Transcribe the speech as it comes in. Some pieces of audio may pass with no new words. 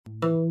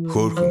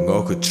Хөрхөн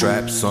охид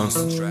trap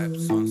сонсон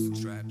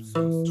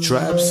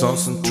Trap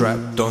сонсон trap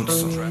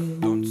донсон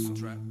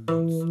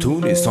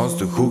Түүний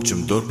сонсдог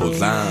хөгжим дур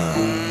булаан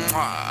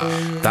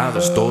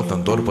Дагаж дуудан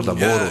дур булаа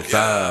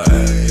мууруулаа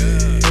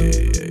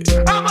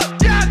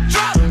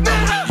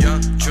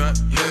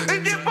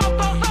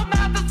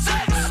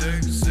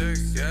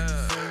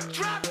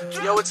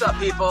Yo, what's up,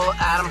 people?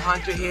 Adam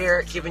Hunter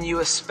here, giving you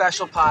a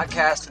special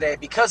podcast today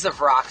because of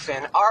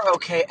Rockfin,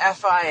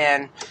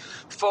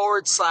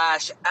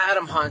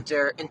 ROKFIN/Adam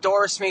Hunter.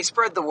 Endorse me,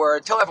 spread the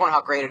word, tell everyone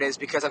how great it is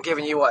because I'm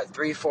giving you,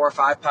 3, 4,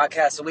 5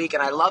 podcasts a week,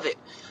 and I love it.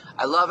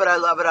 I love it. I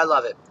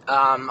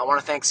want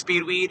to thank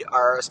Speedweed,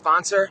 our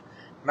sponsor.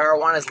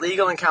 Marijuana is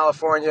legal in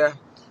California.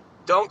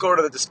 Don't go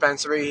to the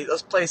dispensary.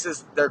 Those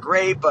places, they're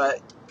great,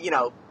 but,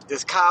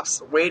 there's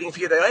cops waiting for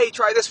you. They're, hey,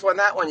 try this one,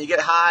 that one. You get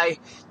high,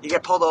 you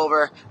get pulled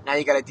over, now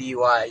you got a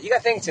DUI. You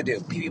got things to do.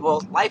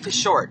 People, life is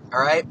short, all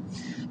right?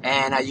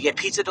 And you get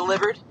pizza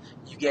delivered.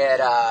 You get,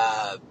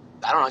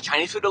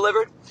 Chinese food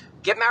delivered.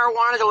 Get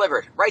marijuana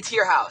delivered right to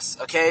your house,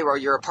 okay? Or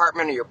your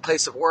apartment or your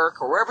place of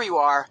work or wherever you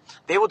are.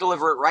 They will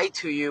deliver it right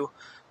to you.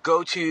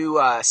 Go to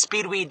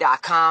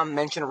speedweed.com,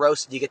 mention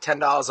Roasted. You get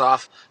 $10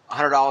 off,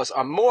 $100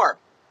 or more.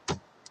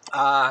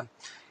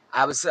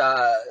 I was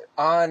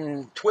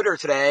on Twitter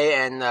today,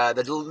 and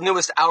the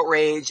newest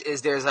outrage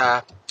is there's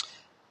a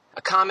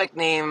comic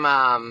named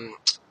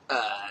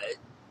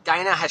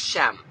Dinah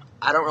Hashem.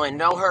 I don't really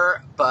know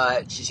her,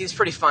 but she's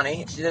pretty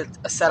funny. She did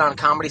a set on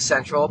Comedy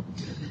Central,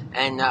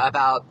 and it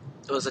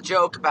was a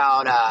joke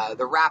about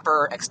the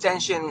rapper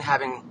Extension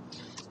having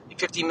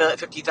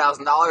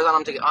 $50,000 on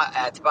him to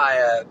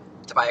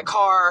buy a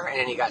car, and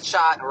then he got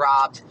shot and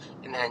robbed,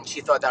 and then she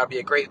thought that would be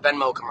a great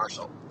Venmo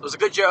commercial. It was a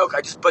good joke.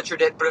 I just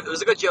butchered it, but it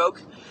was a good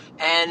joke.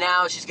 And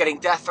now she's getting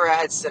death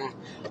threats, and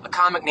a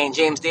comic named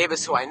James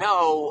Davis, who I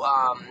know,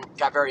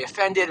 got very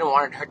offended and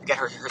wanted her to get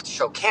her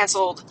show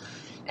canceled.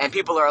 And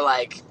people are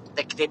like,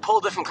 they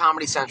pulled it from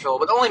Comedy Central,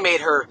 but only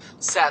made her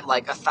set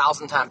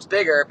 1,000 times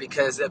bigger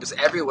because it was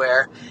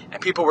everywhere. And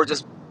people were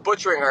just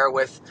butchering her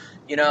with,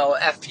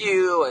 F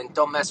you and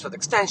don't mess with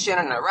Extension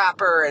and a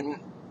rapper. And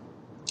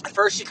at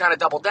first she kind of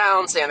doubled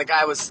down, saying the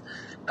guy was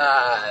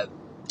a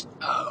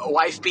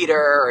wife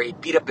beater, or he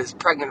beat up his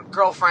pregnant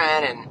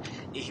girlfriend, and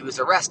he was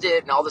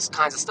arrested, and all this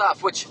kinds of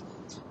stuff, which,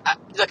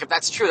 look, if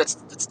that's true,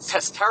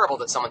 that's terrible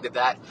that someone did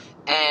that.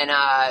 And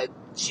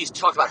she's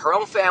talked about her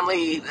own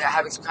family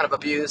having some kind of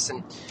abuse,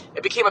 and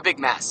it became a big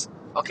mess.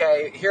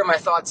 Okay, here are my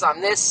thoughts on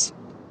this.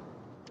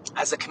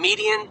 As a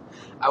comedian,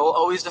 I will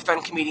always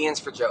defend comedians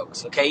for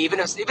jokes, okay?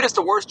 Even if it's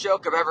the worst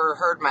joke I've ever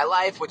heard in my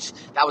life, which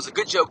that was a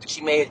good joke that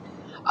she made.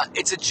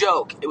 It's a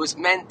joke. It was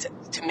meant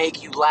to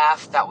make you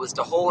laugh. That was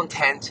the whole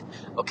intent.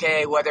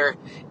 Okay, whether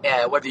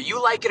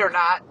you like it or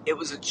not, it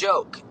was a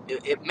joke.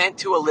 It meant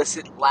to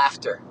elicit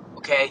laughter.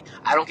 Okay,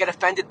 I don't get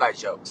offended by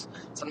jokes.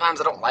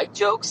 Sometimes I don't like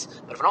jokes,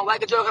 but if I don't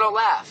like a joke, I don't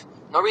laugh.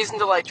 No reason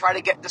to try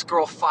to get this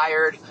girl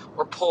fired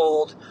or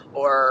pulled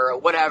or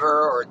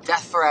whatever, or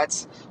death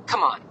threats.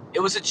 Come on, it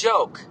was a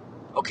joke.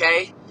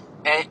 Okay,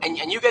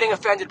 and you getting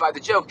offended by the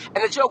joke,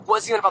 and the joke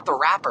wasn't even about the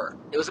rapper.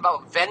 It was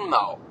about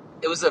Venmo.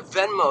 It was a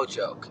Venmo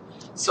joke.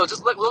 So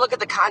just look at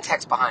the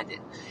context behind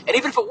it. And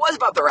even if it was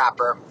about the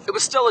rapper, it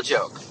was still a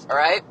joke, all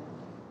right?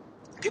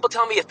 People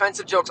tell me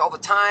offensive jokes all the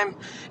time,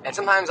 and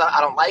sometimes I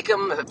don't like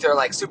them. If they're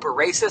super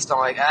racist, I'm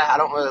like, I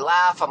don't really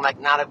laugh. I'm like,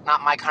 not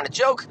my kind of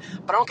joke.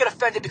 But I don't get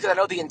offended because I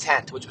know the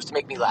intent, which was to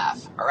make me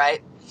laugh, all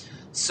right?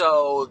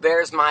 So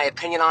there's my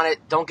opinion on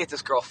it. Don't get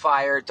this girl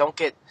fired.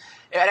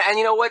 And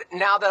you know what?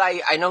 Now that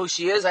I know who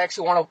she is, I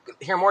actually want to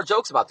hear more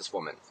jokes about this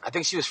woman. I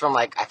think she was from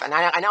I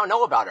now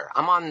know about her.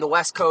 I'm on the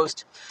West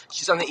Coast.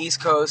 She's on the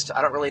East Coast.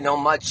 I don't really know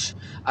much.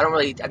 I've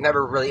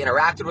never really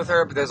interacted with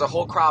her, but there's a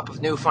whole crop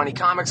of new funny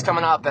comics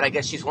coming up, and I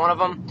guess she's one of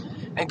them.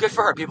 And good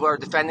for her. People are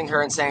defending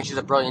her and saying she's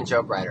a brilliant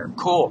joke writer.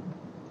 Cool.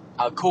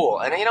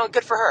 Cool. And,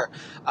 good for her,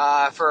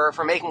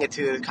 for making it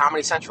to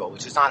Comedy Central,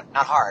 which is not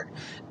hard.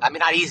 I mean,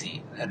 not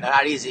easy.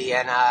 Not easy.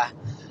 And,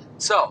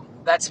 so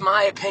that's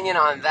my opinion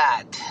on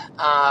that.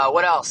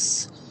 What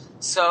else?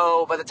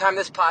 So by the time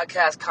this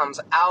podcast comes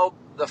out,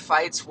 the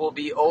fights will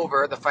be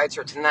over. The fights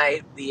are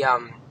tonight. The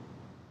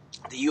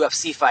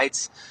UFC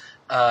fights,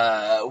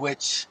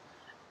 which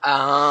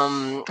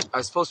are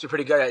supposed to be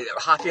pretty good.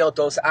 Rafael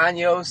Dos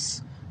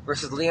Anjos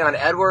versus Leon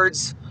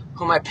Edwards.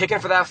 Who am I picking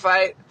for that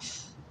fight?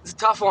 It's a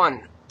tough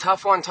one.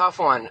 Tough one.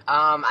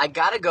 I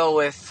gotta go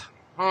with...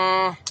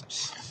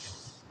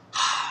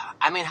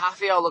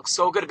 Rafael looks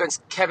so good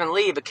against Kevin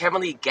Lee, but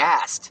Kevin Lee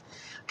gassed.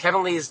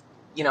 Kevin Lee's,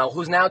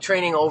 who's now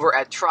training over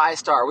at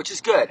TriStar, which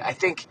is good. I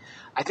think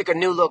a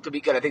new look would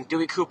be good. I think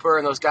Dewey Cooper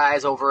and those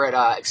guys over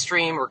at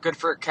Extreme were good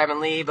for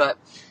Kevin Lee, but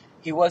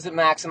he wasn't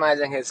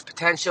maximizing his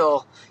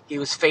potential. He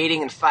was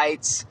fading in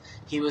fights.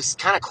 He was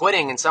kind of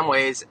quitting in some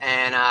ways,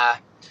 and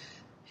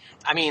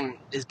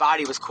his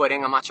body was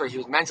quitting. I'm not sure he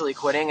was mentally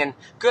quitting, and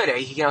good.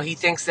 He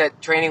thinks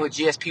that training with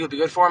GSP would be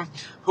good for him.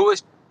 Who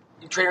has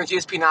training with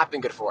GSP not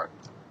been good for him?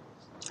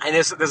 And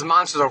there's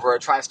monsters over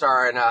at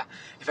TriStar, and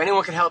if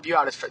anyone can help you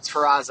out, it's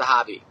Faraz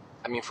Zahabi.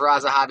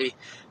 Faraz Zahabi,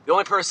 the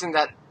only person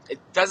that it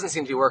doesn't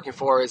seem to be working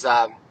for is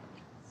the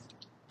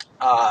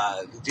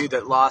dude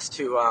that lost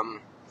to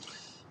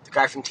the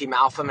guy from Team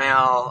Alpha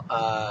Male,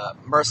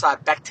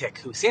 Mirsad Bektik,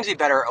 who seems to be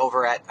better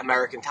over at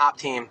American Top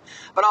Team,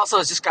 but also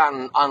has just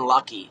gotten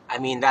unlucky. I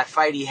mean, that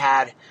fight he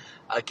had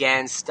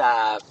against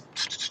now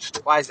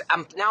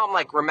I'm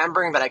like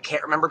remembering, but I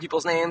can't remember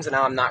people's names, and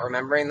now I'm not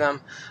remembering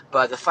them.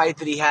 But the fight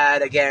that he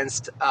had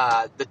against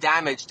the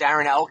damaged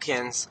Darren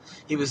Elkins,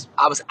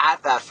 I was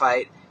at that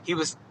fight. He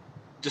was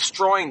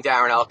destroying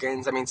Darren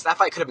Elkins. I mean, so that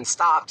fight could have been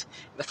stopped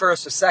in the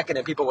first or second,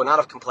 and people would not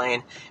have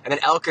complained. And then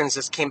Elkins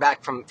just came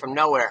back from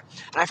nowhere.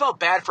 And I felt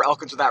bad for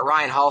Elkins with that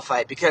Ryan Hall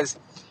fight because,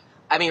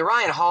 I mean,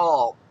 Ryan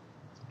Hall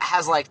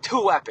has like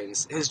two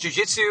weapons. His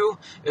jiu-jitsu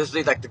is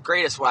like the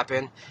greatest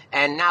weapon,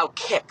 and now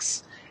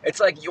kicks. It's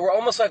like you're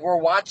almost like we're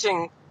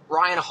watching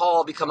Ryan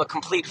Hall become a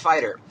complete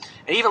fighter.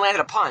 And he even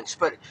landed a punch,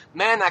 but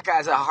man, that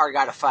guy's a hard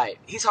guy to fight.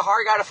 He's a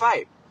hard guy to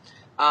fight.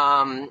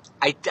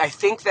 I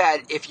think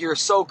that if you're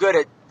so good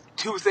at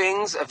two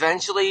things,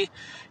 eventually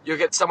you'll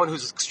get someone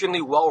who's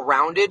extremely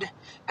well-rounded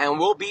and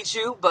will beat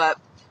you, but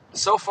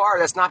so far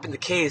that's not been the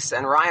case.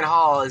 And Ryan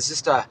Hall is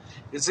just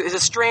is a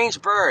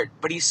strange bird,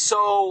 but he's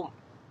so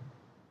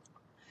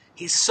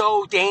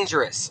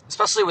dangerous,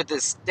 especially with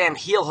this damn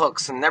heel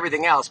hooks and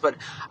everything else. But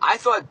I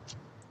thought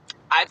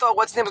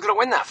what's his name was going to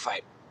win that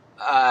fight,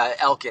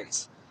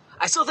 Elkins.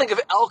 I still think if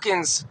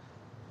Elkins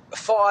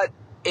fought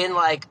in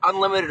like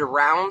unlimited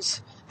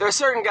rounds, there are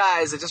certain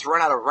guys that just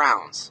run out of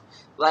rounds.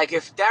 Like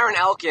if Darren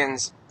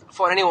Elkins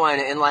fought anyone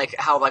in like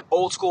how like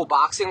old school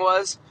boxing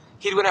was,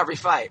 he'd win every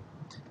fight.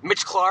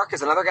 Mitch Clark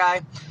is another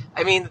guy.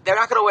 I mean, they're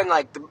not going to win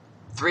like the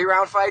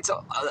 3-round fights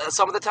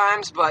some of the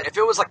times, but if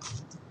it was like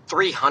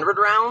 300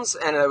 rounds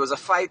and it was a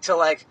fight to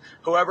like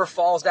whoever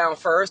falls down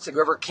first and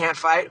whoever can't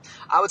fight,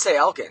 I would say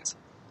Elkins.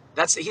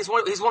 He's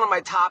one of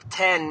my top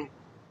 10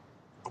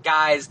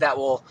 guys that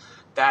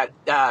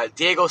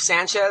Diego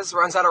Sanchez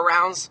runs out of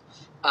rounds.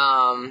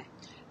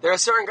 There are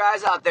certain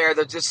guys out there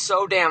that are just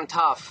so damn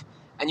tough,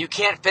 and you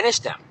can't finish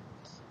them.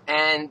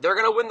 And they're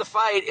going to win the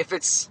fight if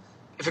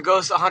it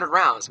goes to 100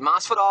 rounds.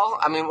 Masvidal,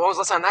 I mean, when was the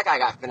last time that guy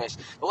got finished?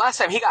 The last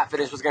time he got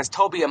finished was against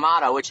Toby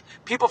Amato, which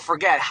people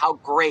forget how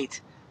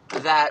great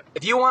that.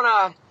 If you want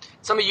to,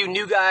 some of you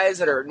new guys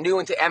that are new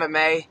into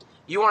MMA,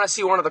 you want to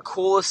see one of the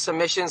coolest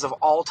submissions of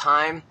all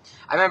time.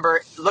 I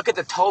remember, look at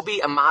the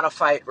Toby Amato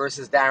fight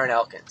versus Darren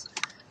Elkins.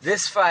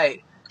 This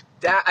fight,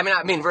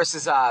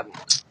 versus, what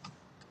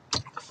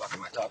the fuck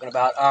am I talking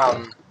about?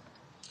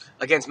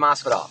 Against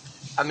Masvidal.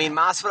 I mean,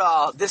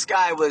 Masvidal, this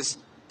guy was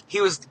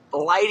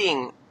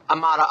lighting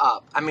Amato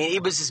up. I mean, he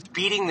was just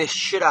beating the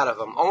shit out of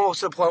him,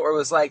 almost to the point where it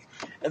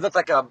looked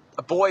like a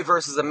boy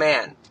versus a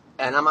man.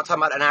 And I'm not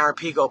talking about an Aaron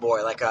Pico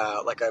boy, like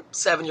a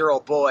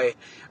 7-year-old boy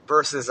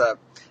versus a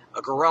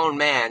grown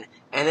man.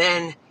 And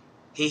then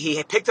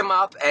he picked him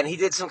up and he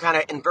did some kind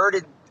of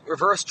inverted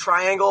reverse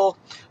triangle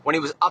when he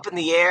was up in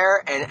the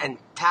air and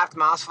tapped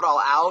Masvidal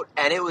out,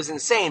 and it was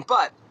insane.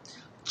 But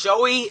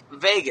Joey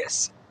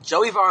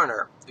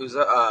Varner, who's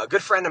a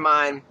good friend of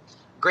mine,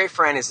 great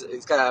friend,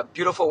 he's got a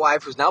beautiful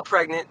wife who's now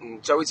pregnant,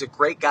 and Joey's a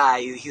great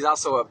guy. He's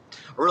also a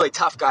really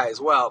tough guy as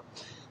well.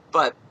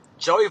 But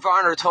Joey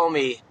Varner told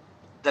me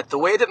that the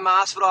way that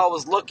Masvidal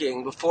was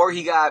looking before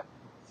he got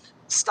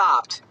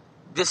stopped,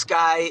 this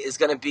guy is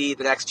going to be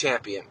the next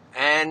champion.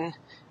 And,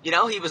 you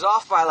know, he was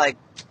off by like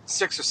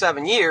 6 or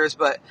 7 years,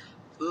 but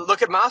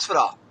look at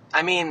Masvidal.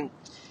 I mean,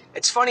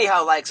 it's funny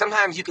how like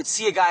sometimes you could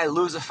see a guy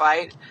lose a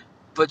fight,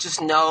 but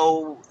just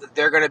know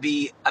they're going to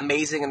be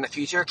amazing in the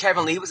future.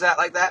 Kevin Lee was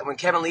like that. When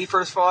Kevin Lee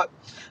first fought,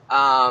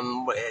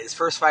 his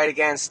first fight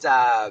against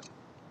Al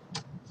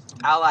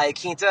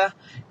Iaquinta,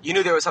 you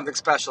knew there was something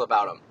special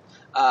about him.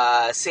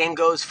 Same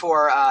goes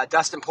for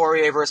Dustin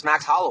Poirier versus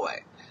Max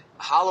Holloway.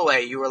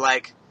 Holloway, you were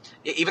like,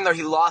 even though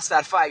he lost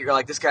that fight, you're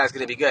like, this guy's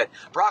going to be good.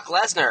 Brock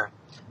Lesnar,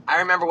 I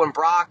remember when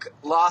Brock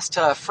lost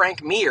to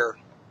Frank Mir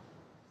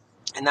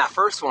in that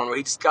first one where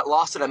he just got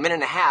lost in a minute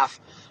and a half.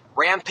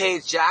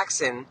 Rampage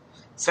Jackson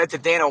said to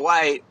Dana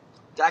White,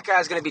 that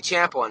guy's going to be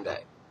champ one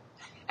day.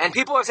 And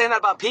people are saying that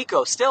about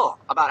Pico, still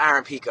about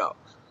Aaron Pico.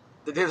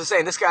 They're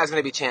saying this guy's going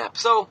to be champ.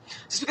 So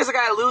just because a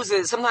guy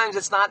loses, sometimes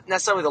it's not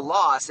necessarily the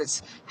loss.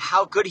 It's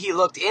how good he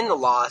looked in the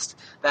loss.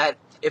 That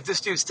if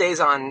this dude stays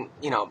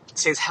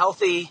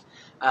healthy,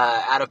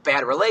 out of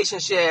bad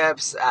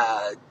relationships,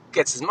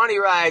 gets his money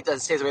right,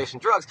 stays away from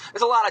drugs.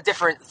 There's a lot of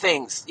different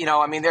things. You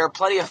know, I mean, there are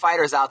plenty of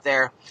fighters out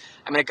there.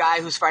 I mean, a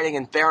guy who's fighting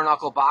in bare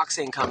knuckle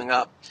boxing coming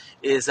up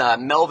is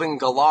Melvin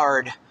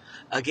Gillard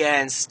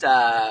against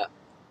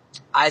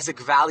Isaac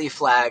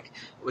Valleyflag,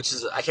 which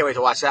is, I can't wait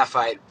to watch that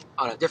fight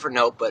on a different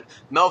note. But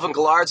Melvin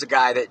Gillard's a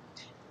guy that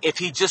if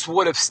he just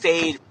would have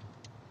stayed,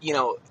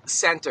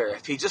 center,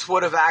 if he just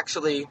would have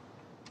actually,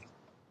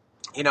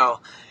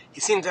 he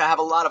seemed to have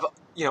a lot of,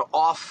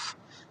 off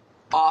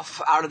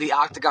off out of the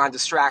octagon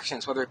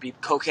distractions, whether it be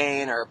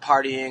cocaine or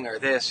partying or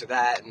this or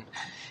that. And,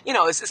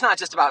 it's not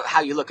just about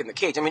how you look in the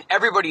cage. I mean,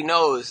 everybody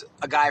knows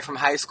a guy from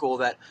high school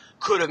that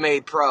could have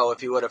made pro if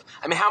he would have.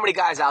 I mean, how many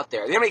guys out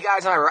there? You know how many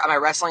guys on my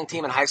wrestling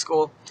team in high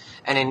school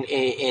and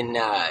in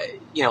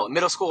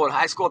middle school and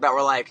high school that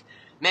were like,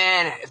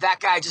 man, if that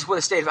guy just would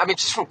have stayed. I mean,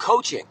 just from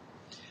coaching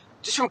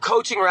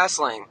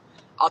wrestling,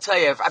 I'll tell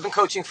you, I've been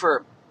coaching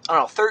for,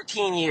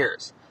 13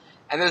 years.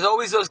 And there's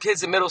always those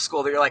kids in middle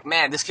school that you're like,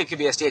 man, this kid could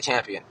be a state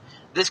champion.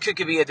 This kid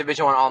could be a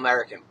Division I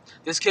All-American.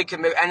 This kid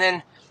could be, and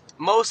then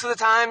most of the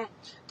time,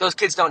 those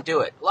kids don't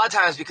do it. A lot of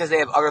times because they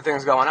have other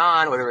things going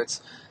on, whether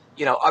it's,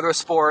 other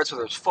sports,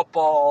 whether it's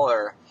football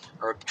or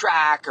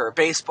track or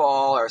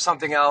baseball or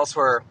something else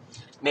where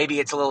maybe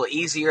it's a little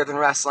easier than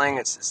wrestling.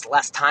 It's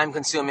less time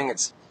consuming.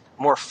 It's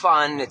more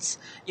fun. It's,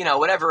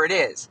 whatever it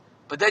is.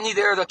 But then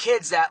there are the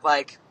kids that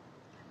like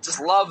just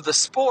love the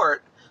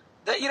sport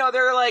that,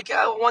 they're like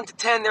 1 to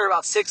 10, they're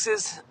about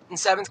 6s in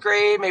 7th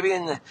grade. Maybe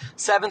in the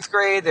 7th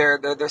grade, they're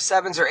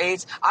 7s or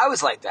 8s. I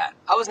was like that.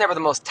 I was never the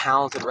most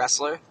talented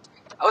wrestler.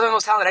 I wasn't the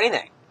most talented at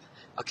anything.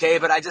 Okay,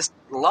 but I just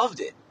loved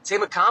it. Same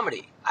with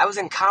comedy. I was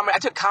in comedy. I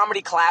took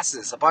comedy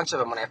classes, a bunch of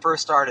them when I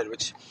first started,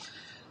 which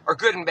are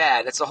good and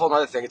bad. That's a whole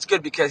other thing. It's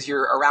good because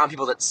you're around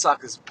people that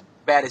suck as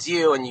bad as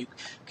you, and you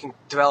can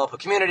develop a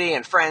community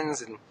and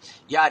friends and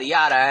yada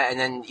yada, and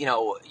then,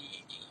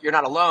 you're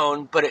not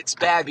alone. But it's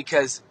bad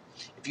because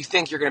if you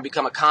think you're going to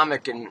become a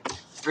comic in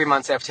 3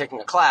 months after taking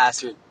a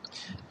class,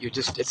 you're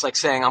just, it's like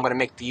saying I'm going to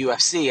make the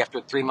UFC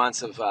after 3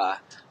 months of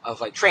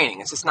like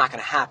training. It's just not going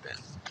to happen,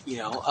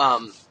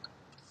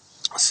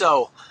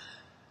 So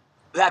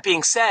that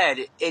being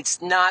said,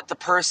 it's not the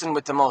person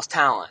with the most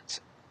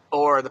talent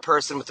or the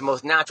person with the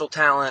most natural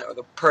talent or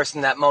the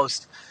person that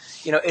most,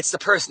 it's the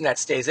person that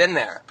stays in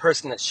there,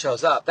 person that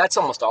shows up. That's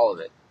almost all of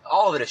it.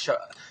 All of it is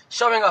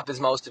showing up is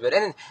most of it.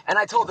 And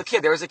I told the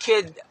kid, there was a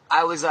kid,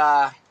 I was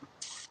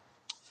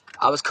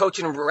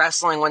coaching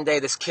wrestling one day.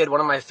 This kid, one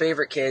of my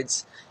favorite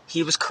kids,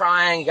 he was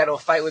crying. He got into a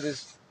fight with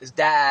his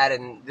dad,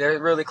 and they're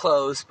really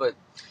close. But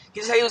he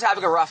was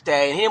having a rough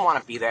day, and he didn't want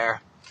to be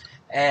there.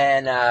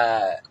 And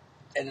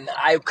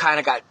I kind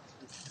of got,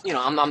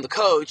 I'm the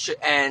coach,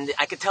 and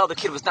I could tell the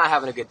kid was not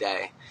having a good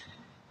day.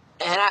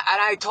 And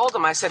I told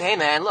him, I said, hey,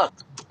 man, look,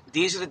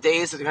 these are the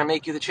days that are going to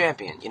make you the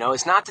champion.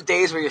 It's not the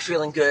days where you're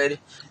feeling good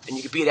and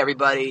you can beat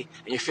everybody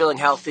and you're feeling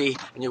healthy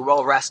and you're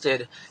well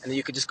rested and then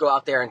you could just go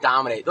out there and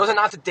dominate. Those are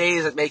not the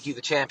days that make you the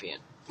champion.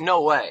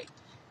 No way.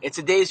 It's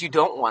the days you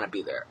don't want to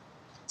be there.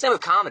 Same with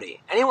comedy.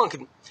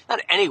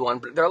 Not anyone,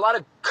 but there are a lot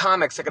of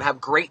comics that can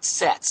have great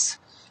sets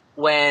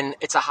when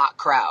it's a hot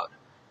crowd.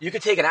 You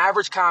could take an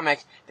average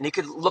comic and he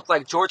could look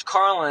like George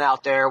Carlin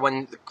out there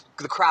when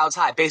the crowd's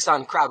high, based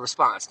on crowd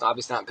response.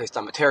 Obviously not based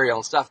on material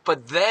and stuff,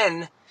 but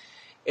then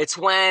it's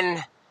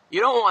when you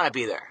don't want to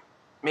be there.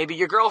 Maybe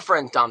your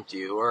girlfriend dumped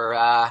you,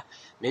 or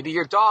maybe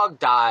your dog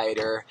died,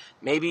 or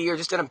maybe you're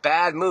just in a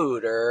bad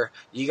mood, or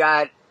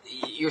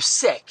you're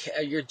sick,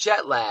 you're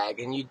jet lagged,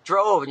 and you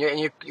drove, and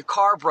your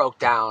car broke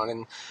down,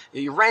 and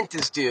your rent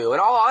is due, and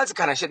all that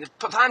kind of shit.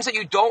 Times that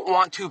you don't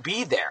want to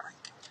be there.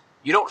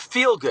 You don't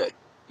feel good.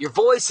 Your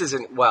voice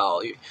isn't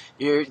well.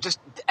 You're just,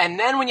 and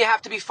then when you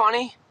have to be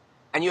funny,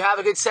 and you have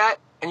a good set,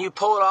 and you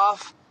pull it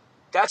off,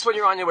 that's when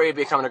you're on your way to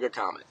becoming a good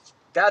comic.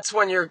 That's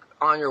when you're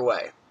on your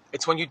way.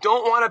 It's when you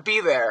don't want to be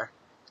there,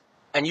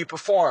 and you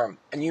perform,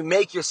 and you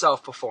make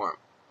yourself perform.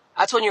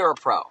 That's when you're a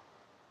pro.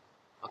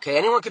 Okay,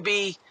 anyone could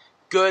be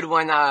good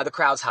when the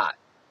crowd's hot.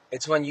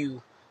 It's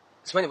when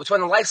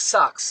life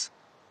sucks,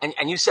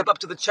 and you step up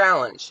to the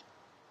challenge,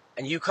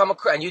 and you come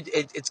across, and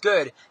it's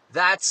good.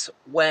 That's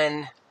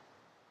when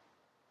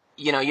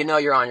you know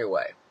you're on your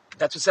way.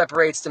 That's what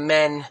separates the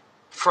men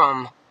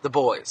from the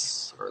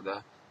boys, or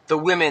the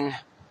women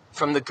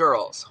from the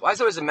girls. Why is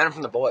there always the men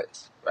from the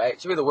boys, right?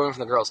 It should be the women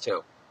from the girls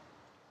too.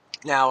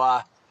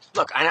 Now,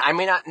 look, I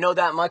may not know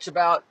that much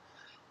about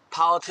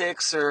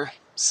politics or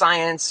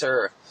science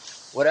or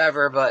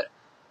whatever, but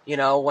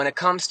when it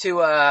comes to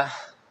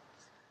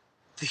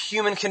the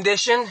human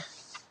condition,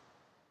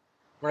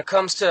 when it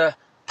comes to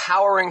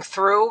powering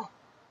through,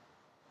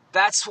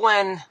 that's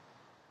when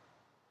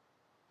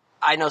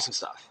I know some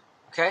stuff,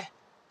 okay?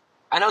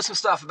 I know some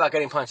stuff about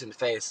getting punched in the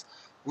face,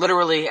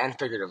 literally and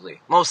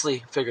figuratively.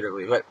 Mostly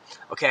figuratively, but,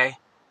 okay?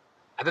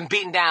 I've been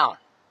beaten down,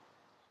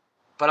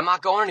 but I'm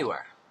not going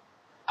anywhere.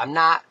 I'm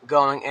not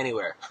going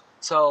anywhere.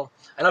 So,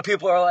 I know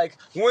people are like,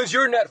 when's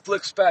your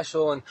Netflix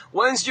special, and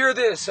when's your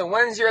this, and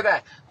when's your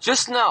that?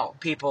 Just know,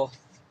 people,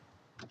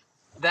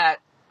 that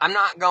I'm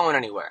not going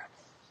anywhere.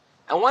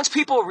 And once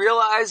people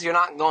realize you're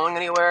not going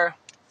anywhere,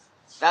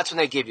 that's when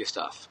they give you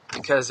stuff.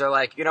 Because they're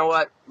like, you know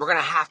what? We're going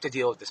to have to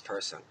deal with this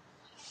person.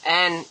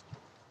 And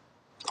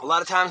a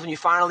lot of times when you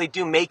finally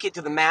do make it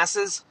to the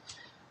masses,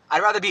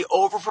 I'd rather be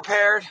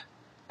over-prepared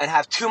and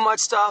have too much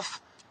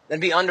stuff than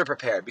be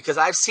underprepared. Because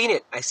I've seen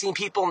it. I've seen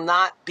people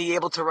not be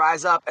able to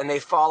rise up and they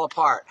fall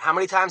apart. How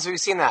many times have you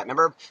seen that?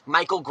 Remember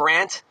Michael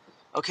Grant?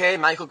 Okay,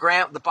 Michael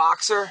Grant, the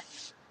boxer.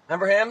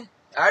 Remember him?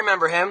 I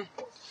remember him.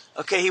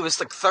 Okay, he was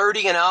like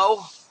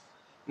 30-0.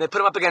 and they put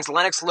him up against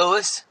Lennox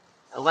Lewis,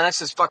 and Lennox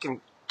just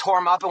fucking tore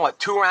him up in,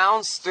 3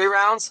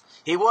 rounds?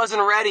 He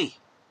wasn't ready,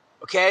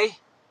 okay?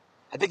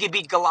 I think he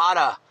beat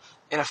Galata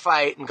in a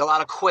fight, and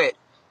Galata quit.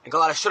 And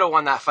Galata should have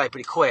won that fight, but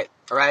he quit,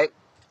 all right?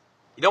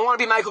 You don't want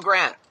to be Michael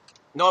Grant.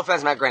 No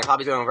offense, Matt Grant,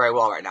 probably doing very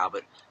well right now,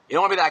 but you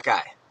don't want to be that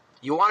guy.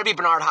 You want to be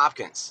Bernard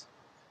Hopkins.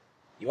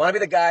 You want to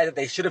be the guy that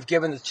they should have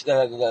given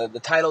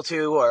the title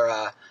to,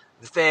 or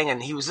the thing,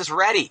 and he was just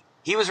ready.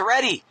 He was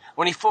ready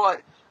when he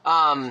fought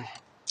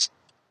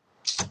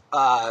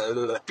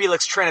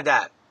Felix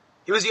Trinidad.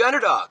 He was the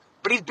underdog,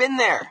 but he's been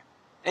there,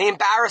 and he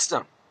embarrassed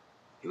him.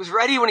 He was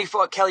ready when he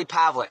fought Kelly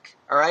Pavlik,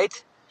 all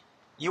right?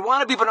 You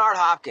want to be Bernard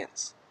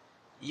Hopkins.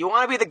 You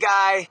want to be the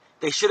guy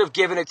they should have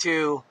given it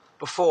to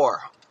before,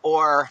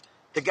 or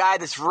the guy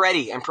that's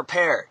ready and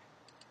prepared.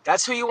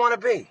 That's who you want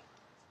to be,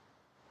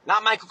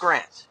 not Michael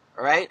Grant,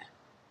 all right?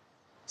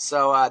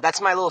 So that's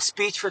my little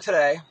speech for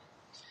today.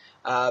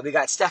 We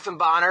got Stephan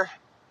Bonnar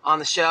on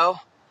the show,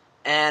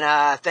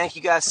 and thank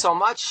you guys so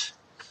much,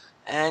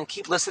 and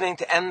keep listening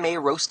to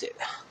MMA Roasted.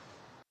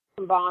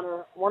 Stephan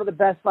Bonnar, one of the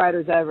best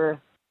fighters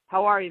ever.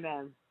 How are you,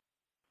 man?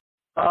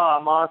 Oh,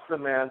 I'm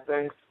awesome, man.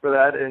 Thanks for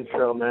that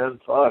intro, man.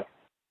 Fuck.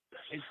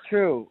 It's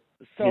true.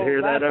 So you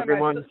hear that,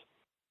 everyone?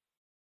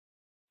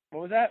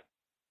 What was that?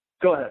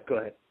 Go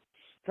ahead.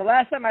 So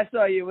last time I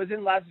saw you was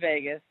in Las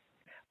Vegas.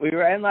 We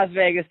were in Las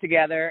Vegas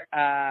together.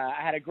 I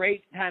had a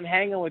great time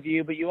hanging with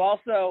you, but you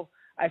also,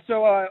 I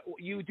saw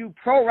you do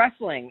pro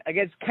wrestling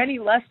against Kenny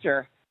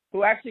Lester,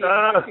 who actually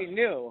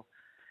knew.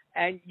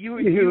 And you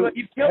killed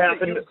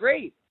it. You were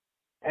great.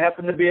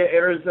 Happened to be an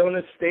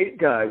Arizona State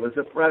guy. Was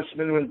a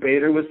freshman when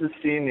Bader was a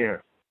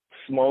senior.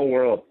 Small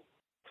world.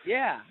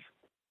 Yeah.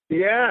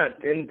 Yeah,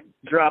 and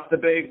dropped the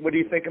big, what do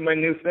you think of my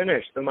new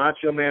finish? The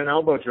Macho Man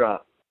elbow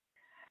drop.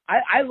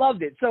 I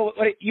loved it. So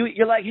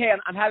you're like, hey,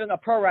 I'm having a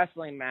pro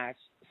wrestling match.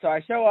 So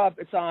I show up.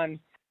 It's on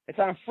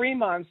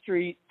Fremont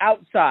Street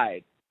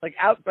outside, like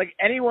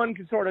anyone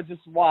can sort of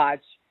just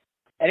watch.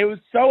 And it was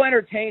so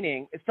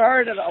entertaining. It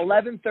started at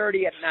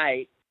 11:30 at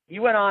night.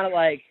 You went on at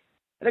I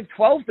think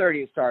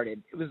 12:30 it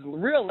started. It was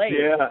real late.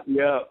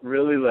 Yeah,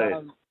 really late.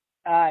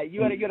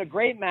 You had a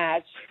great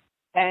match,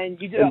 and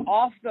you did an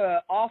off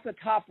the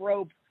top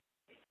rope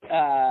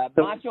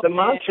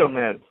Macho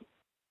Man.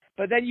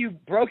 But then you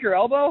broke your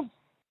elbow?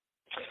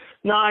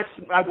 No, I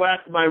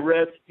whacked my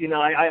wrist. You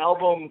know, I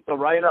elbowed the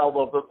right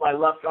elbow, but my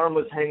left arm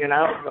was hanging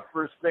out, and the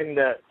first thing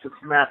to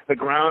smack the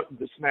ground,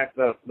 to smack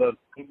the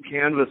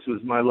canvas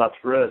was my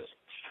left wrist.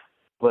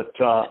 But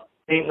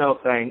ain't no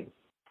thing.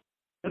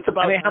 It's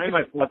about time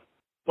I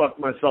fucked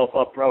myself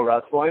up pro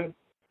wrestling.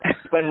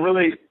 It's been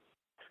really,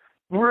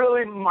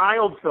 really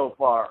mild so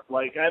far.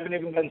 Like, I haven't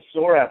even been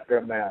sore after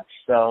a match.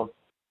 So,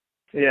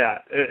 yeah,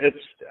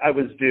 I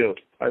was due.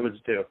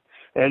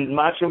 And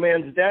Macho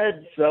Man's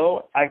dead,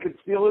 so I could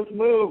steal his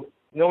move.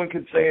 No one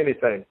could say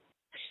anything.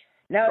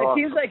 Now, it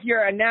seems like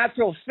you're a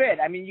natural fit.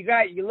 I mean,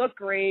 you look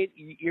great.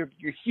 You're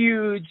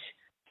huge.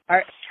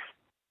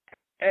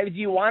 Do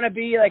you want to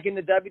be in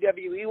the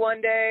WWE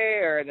one day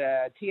or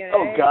the TNA?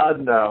 Oh God,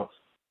 no.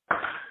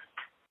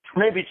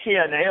 Maybe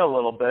TNA a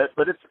little bit,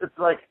 but it's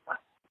like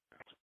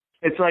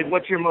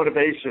what's your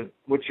motivation?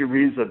 What's your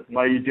reason?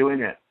 Why are you doing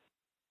it?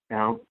 You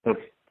know,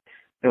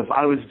 if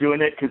I was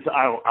doing it because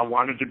I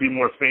wanted to be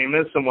more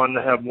famous and wanted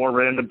to have more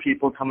random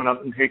people coming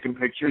up and taking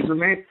pictures of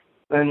me,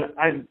 then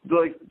I'd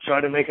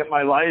try to make it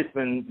my life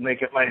and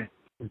make it my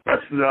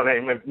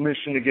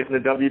mission to get in the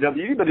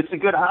WWE. But it's a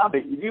good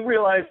hobby. You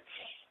realize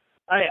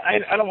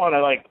I don't want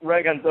to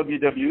rag on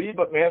WWE,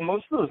 but man,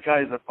 most of those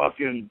guys are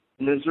fucking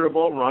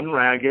miserable, run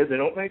ragged. They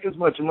don't make as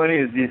much money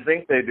as you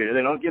think they do.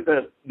 They don't get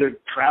their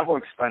travel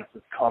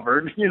expenses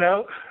covered. You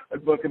know,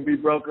 I'd fucking be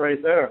broke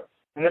right there.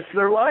 And it's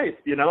their life,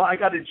 you know. I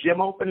got a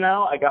gym open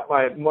now. I got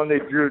my Monday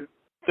through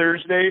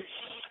Thursday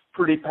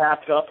pretty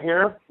packed up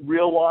here.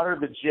 Real Water,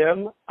 the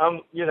gym,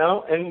 you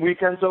know, and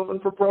weekends open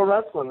for pro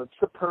wrestling. It's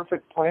the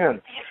perfect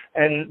plan.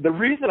 And the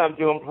reason I'm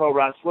doing pro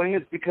wrestling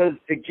is because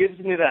it gives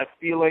me that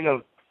feeling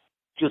of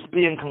just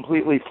being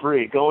completely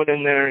free, going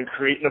in there and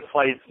creating a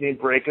fight scene,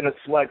 breaking a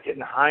sweat,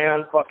 getting high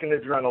on fucking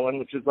adrenaline,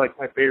 which is my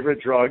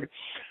favorite drug.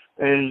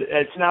 And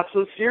it's not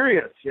so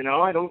serious, you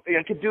know. I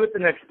could do it the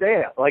next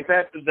day. Like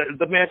that,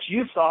 the match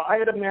you saw, I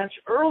had a match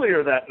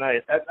earlier that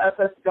night at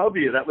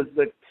FSW. That was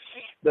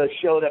the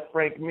show that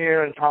Frank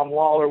Mir and Tom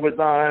Lawler was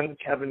on,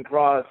 Kevin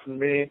Cross and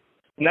me.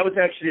 And that was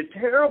actually a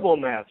terrible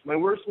match, my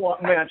worst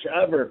match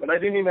ever. But I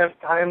didn't even have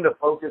time to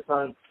focus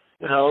on,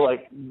 you know,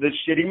 the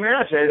shitty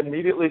match. I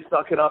immediately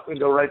suck it up and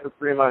go right to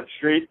Fremont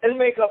Street and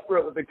make up for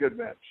it with a good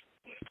match.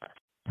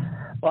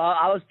 Well,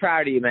 I was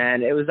proud of you,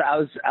 man. I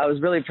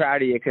was really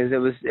proud of you because it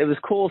was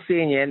cool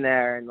seeing you in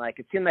there, and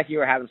it seemed like you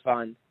were having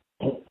fun.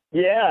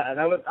 Yeah, and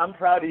I'm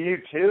proud of you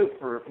too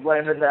for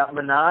landing that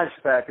Minaj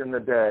back in the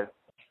day.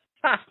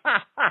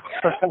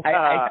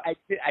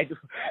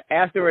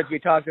 Afterwards, we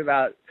talked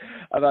about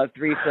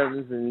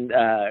threesomes and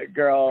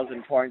girls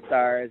and porn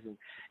stars. And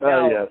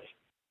yes.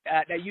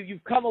 Now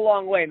you've come a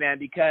long way, man.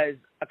 Because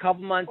a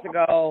couple months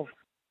ago,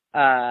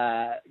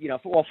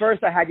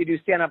 First I had you do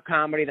stand-up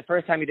comedy. The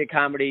first time you did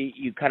comedy,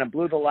 you kind of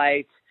blew the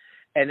lights,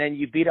 and then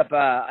you beat up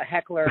a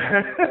heckler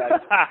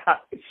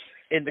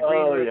in the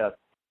green room.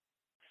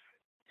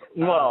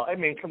 Yeah. Well, I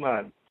mean, come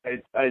on.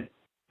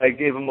 I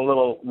gave him a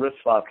little wrist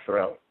lock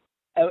throw.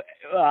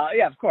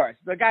 Yeah, of course.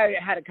 The guy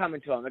had it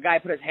coming to him. The guy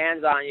put his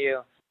hands on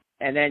you,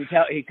 and then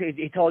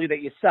he told you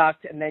that you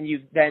sucked, and then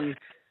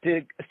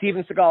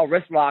Steven Seagal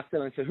wrist locked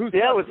him and said, "Who's?"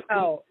 Yeah, it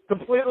was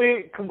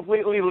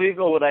completely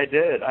legal what I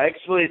did. I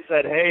actually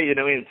said, "Hey,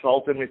 he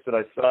insulted me, said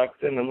I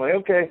sucked," and I'm like,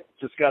 "Okay,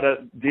 just got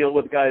to deal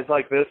with guys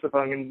like this if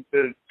I'm going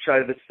to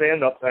try the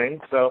stand-up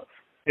thing." So,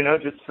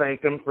 just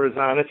thanked him for his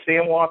honesty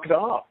and walked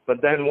off.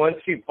 But then once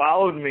he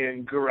followed me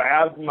and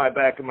grabbed my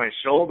back of my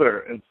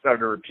shoulder and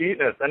started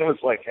repeating it, then it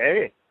was like,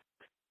 "Hey,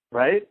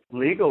 right?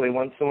 Legally,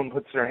 once someone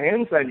puts their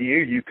hands on you,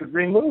 you could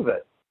remove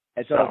it."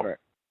 It's over.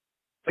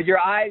 But your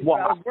eyes, wow.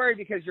 I was worried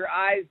because your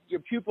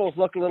pupils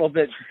look a little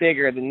bit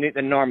bigger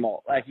than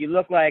normal. Like, you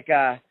look like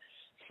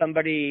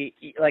somebody,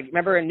 like,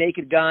 remember in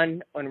Naked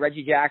Gun when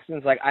Reggie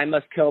Jackson's like, "I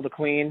must kill the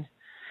queen"?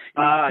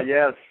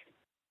 Yes.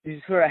 You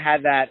sort of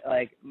had that,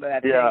 like,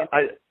 that yeah,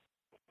 thing.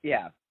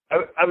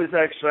 I was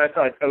actually, I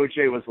thought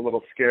OJ was a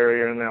little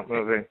scarier in that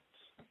movie.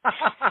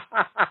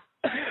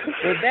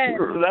 But then,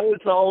 that was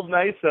all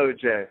nice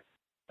OJ.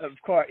 Of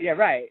course, yeah,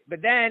 right.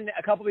 But then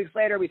a couple weeks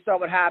later, we saw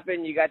what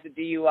happened. You got the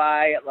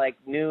DUI at like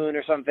noon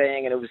or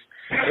something, and it was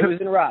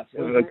in rough.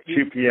 It was like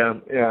 2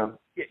 p.m. Yeah.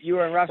 You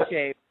were in rough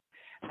shape.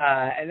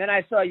 And then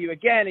I saw you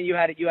again, and you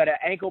had an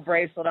ankle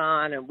bracelet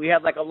on, and we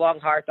had like a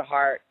long heart to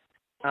heart.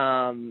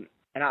 And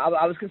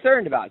I was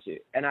concerned about you.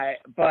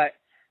 But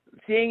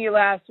seeing you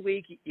last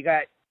week,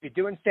 you're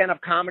doing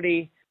stand-up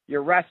comedy,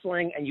 you're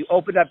wrestling, and you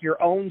opened up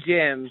your own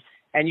gym.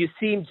 And you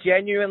seem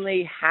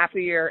genuinely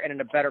happier and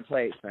in a better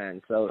place, man.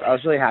 So I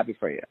was really happy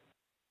for you.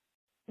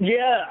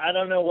 Yeah, I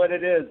don't know what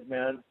it is,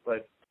 man.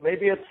 But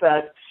maybe it's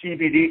that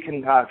CBD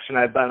concoction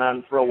I've been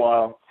on for a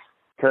while.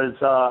 Because,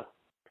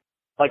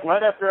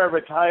 right after I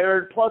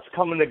retired, plus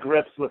coming to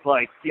grips with,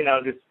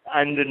 just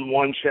ending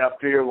one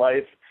chapter of your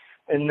life.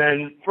 And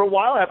then for a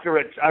while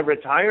after I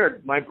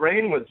retired, my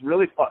brain was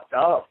really fucked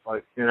up.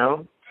 I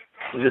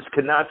just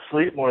could not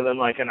sleep more than,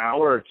 an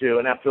hour or two.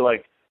 And after,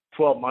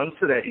 12 months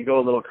of that, you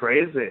go a little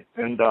crazy.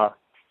 And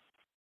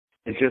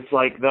it's just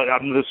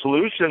the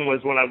solution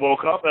was when I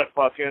woke up at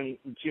fucking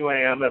 2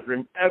 a.m.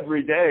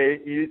 every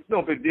day. It's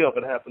no big deal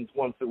if it happens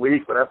once a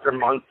week, but after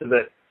months of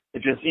it,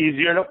 it's just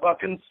easier to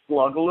fucking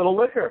slug a little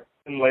liquor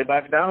and lay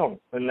back down.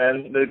 And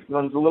then it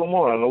runs a little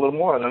more and a little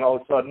more. And then all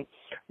of a sudden,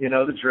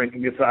 the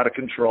drinking gets out of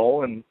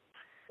control and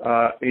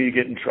you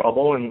get in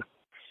trouble. And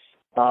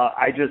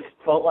I just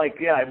felt like,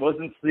 I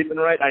wasn't sleeping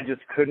right. I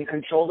just couldn't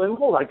control the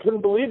impulse. I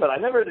couldn't believe it. I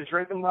never had a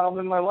drinking problem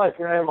in my life.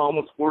 Here I am,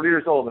 almost 40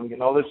 years old. I'm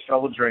getting all this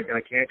trouble drinking. I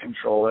can't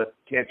control it.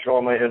 Can't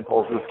control my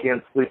impulses.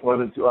 Can't sleep more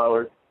than 2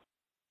 hours.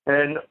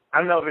 And I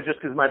don't know if it's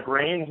just because my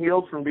brain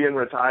healed from being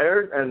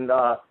retired. And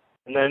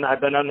then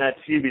I've been on that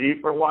CBD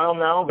for a while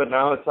now. But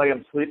now it's like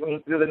I'm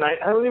sleeping through the night.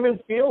 I don't even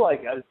feel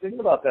like I was thinking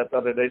about that the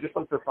other day. Just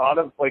the thought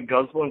of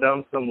guzzling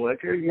down some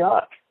liquor.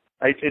 Yuck.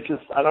 I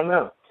don't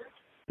know.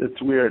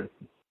 It's weird.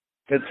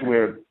 It's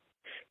weird.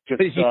 So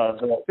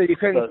you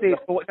couldn't see.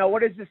 Now,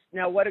 what is this?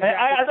 Now, what exactly?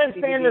 I've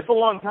been saying this a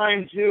long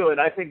time, too,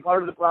 and I think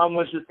part of the problem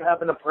was just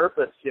having a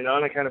purpose, and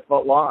I kind of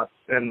felt lost.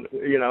 And,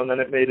 and then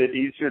it made it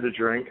easier to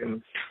drink.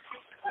 And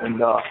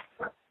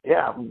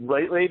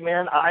lately,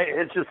 man,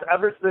 it's just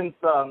ever since,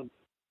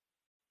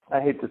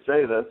 I hate to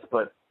say this,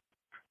 but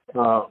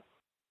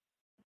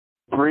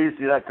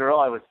Breezy, that girl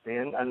I was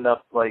seeing, ended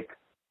up,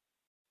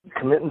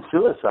 committing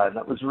suicide.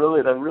 That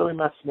really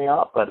messed me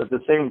up. But at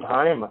the same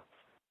time,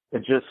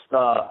 it just,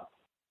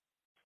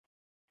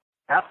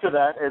 after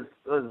that, it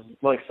was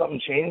like something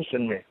changed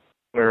in me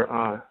where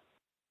I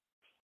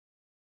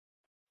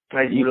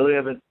really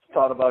haven't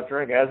thought about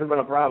drinking. It hasn't been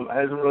a problem. It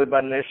hasn't really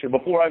been an issue.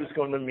 Before I was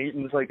going to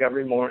meetings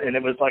every morning, and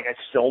it was I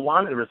still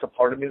wanted. There was a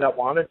part of me that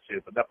wanted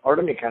to, but that part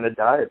of me kind of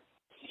died.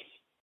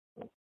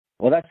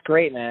 Well, that's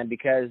great, man,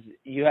 because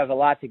you have a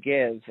lot to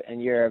give, and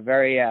you're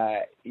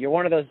you're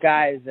one of those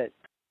guys that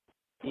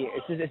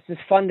it's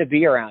just fun to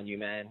be around you,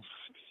 man.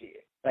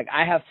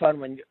 I have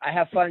fun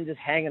just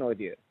hanging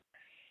with you.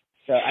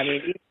 So, I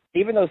mean,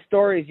 even those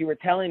stories you were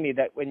telling me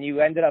that when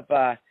you ended up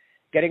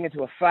getting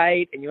into a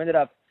fight and you ended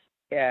up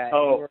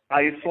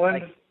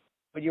Iceland.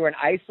 When you were in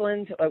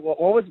Iceland, what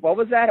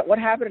was that? What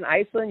happened in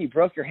Iceland? You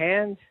broke your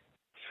hand?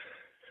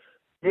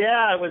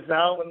 Yeah, I was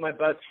out with my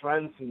best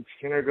friend since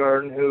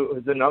kindergarten, who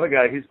is another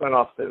guy. He's been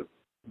off the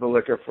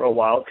liquor for a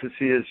while because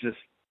he is just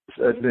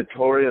a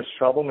notorious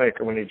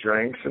troublemaker when he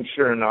drinks. And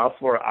sure enough,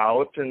 we're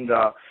out and.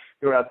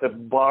 We were at the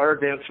bar,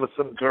 danced with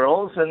some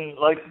girls, and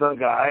the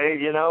guy,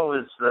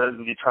 was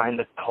trying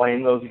to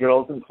claim those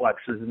girls and flex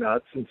his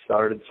nuts and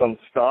started some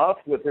stuff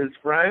with his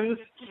friends.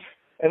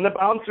 And the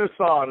bouncer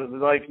saw it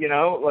and was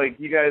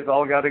you guys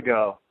all got to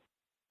go.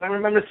 I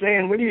remember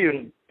saying, what are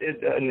you,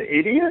 an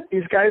idiot?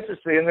 These guys are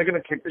saying they're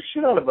going to kick the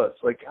shit out of us.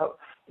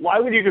 Why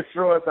would you just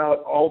throw us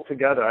out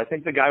altogether? I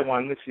think the guy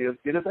wanted to see us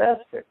get his ass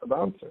kicked, the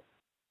bouncer.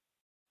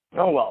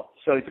 Oh, well.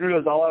 So he threw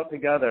us all out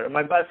together. And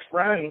my best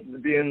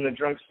friend, being the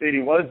drunk state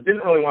he was,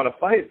 didn't really want to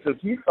fight. So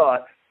he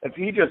thought if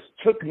he just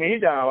took me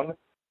down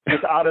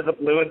just out of the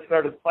blue and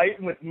started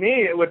fighting with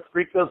me, it would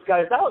freak those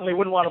guys out and they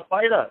wouldn't want to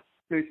fight us.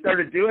 So he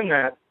started doing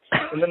that.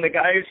 And then the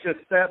guys just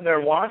sat there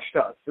and watched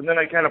us. And then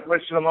I kind of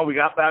pushed them on. We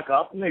got back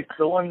up and they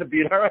still wanted to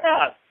beat our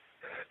ass.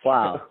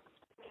 Wow.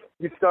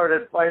 He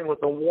started fighting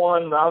with the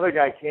one. The other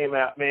guy came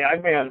at me.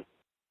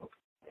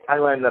 I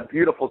landed a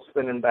beautiful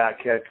spinning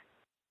back kick.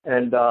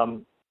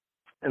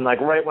 And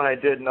like right when I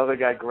did, another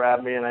guy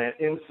grabbed me and I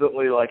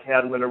instantly like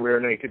had him in a rear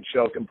naked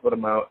choke and put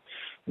him out.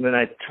 And then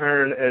I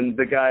turned and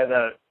the guy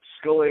that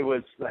Scully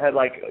had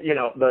like, you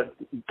know, the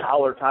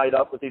collar tied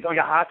up with these, like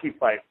a hockey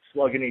fight,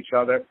 slugging each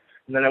other.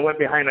 And then I went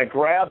behind, I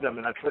grabbed him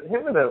and I put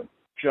him in a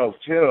choke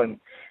too. And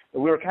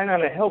we were kind of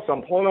on a hill, so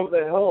I'm pulling over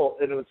the hill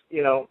and it was,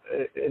 you know,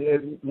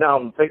 now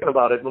I'm thinking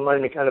about it, it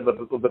reminded me kind of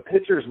the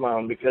pitcher's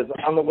mound because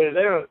on the way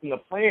there in the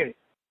plane,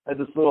 I had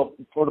this little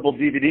portable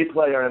DVD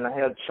player, and I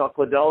had Chuck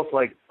Liddell's,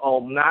 like,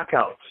 all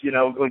knockouts, you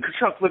know, like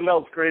Chuck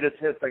Liddell's greatest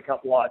hits I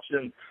kept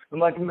watching. I'm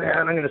like, man,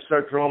 I'm going to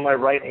start throwing my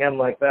right hand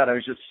like that. I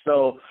was just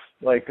so,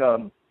 like,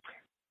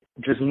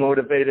 just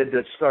motivated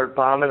to start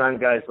bombing on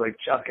guys like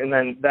Chuck. And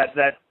then that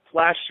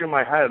flashed through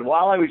my head.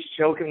 While I was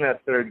choking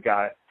that third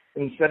guy,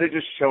 instead of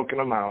just choking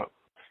him out,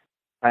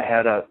 I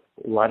had to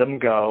let him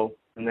go,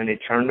 and then he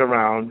turned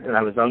around, and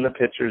I was on the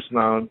pitcher's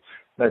mound.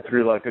 I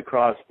threw like a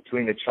cross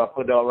between a Chuck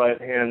Liddell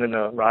right hand and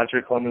a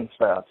Roger Clemens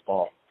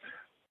fastball.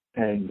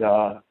 And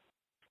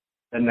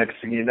next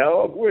thing you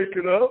know, I'm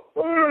waking up.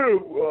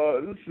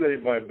 Oh, this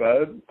ain't my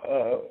bed.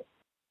 Oh,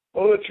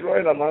 that's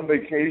right. I'm on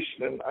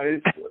vacation. And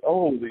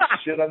holy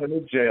shit, I'm in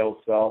a jail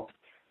cell.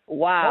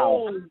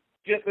 Wow. Holy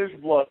shit, there's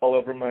blood all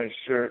over my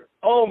shirt.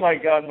 Oh, my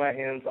God, my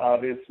hand's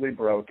obviously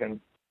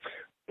broken.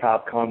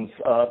 Cop comes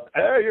up.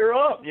 Hey, you're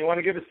up. You want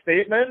to give a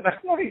statement?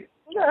 I'm like,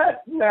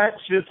 not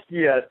just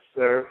yet,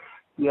 sir.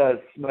 Yes,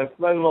 my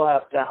friend will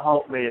have to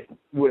help me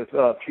with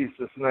piece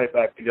this night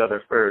back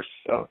together first.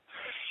 So,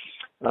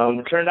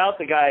 it turned out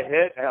the guy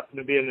hit happened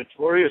to be a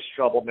notorious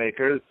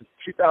troublemaker. This is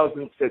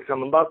 2006.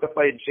 I'm about to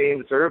fight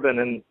James Urban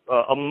in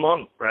a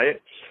month, right?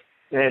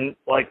 And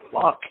like,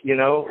 fuck, you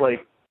know,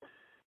 like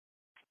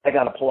I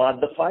got to pull out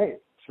of the fight.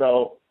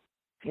 So,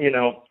 you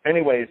know,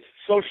 anyways,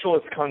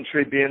 socialist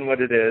country being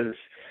what it is,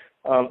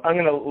 I'm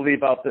going to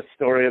leave out the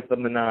story of the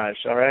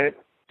menage. All right.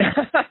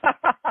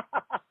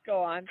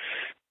 Go on.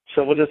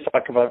 So we'll just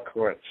talk about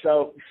court.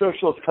 So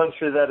socialist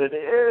country that it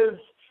is,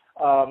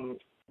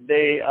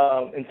 they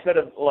instead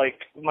of like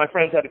my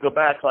friends had to go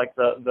back like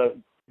the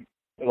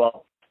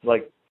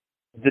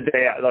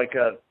day like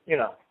you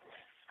know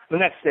the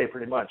next day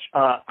pretty much.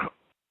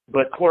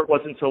 But court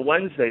wasn't until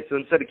Wednesday. So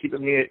instead of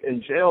keeping me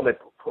in jail, they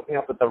put me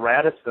up at the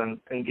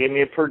Radisson and gave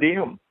me a per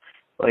diem.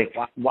 Like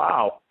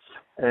wow.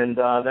 And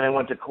then I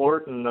went to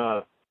court and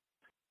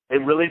they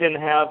really didn't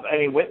have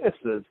any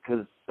witnesses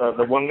because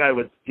the one guy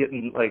was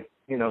getting like,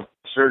 you know,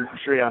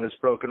 surgery on his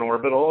broken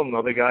orbital, and the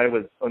other guy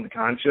was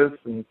unconscious,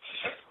 and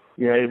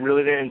yeah, he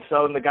really didn't.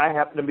 So, and the guy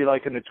happened to be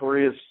like a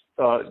notorious.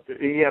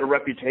 He had a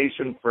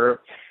reputation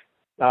for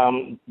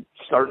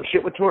starting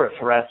shit with tourists,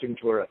 harassing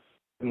tourists,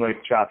 and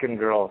like jocking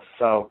girls.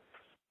 So,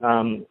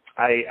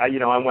 I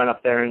went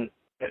up there and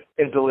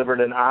delivered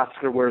an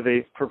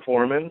Oscar-worthy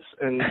performance,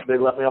 and they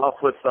let me off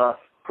with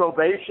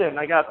probation.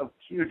 I got a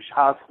huge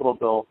hospital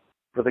bill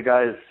for the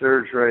guy's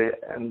surgery,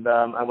 and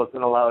I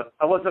wasn't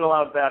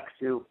allowed back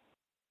to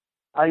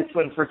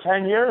Iceland for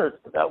 10 years.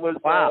 That was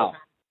wow.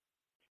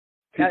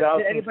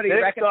 2006, did anybody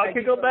so I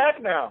could go back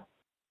now.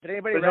 Did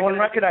anybody? But no one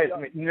recognized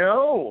me.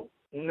 No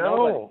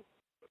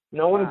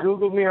one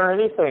Googled me or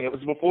anything. It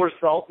was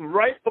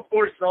right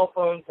before cell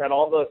phones had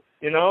all the,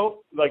 you know,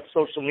 like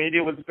social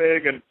media was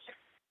big and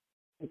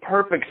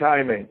perfect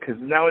timing. Because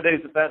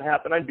nowadays, if that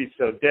happened, I'd be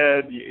so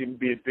dead. It'd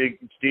be a big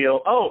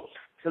deal. Oh,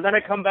 so then I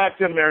come back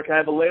to America. I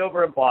have a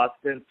layover in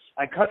Boston.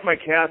 I cut my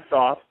cast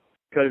off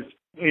because,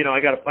 you know, I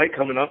got a fight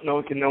coming up. No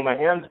one can know my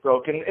hand's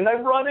broken. And I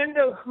run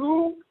into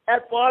who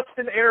at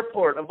Boston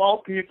Airport, of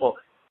all people?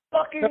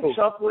 Fucking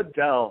Chuck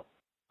Liddell.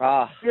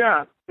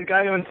 Yeah, the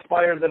guy who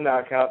inspired the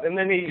knockout. And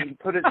then he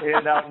put his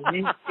hand out and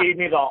he gave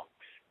me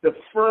the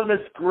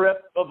firmest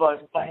grip of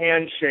a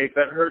handshake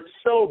that hurt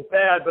so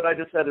bad, but I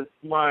just had a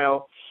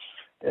smile.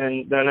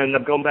 And then I ended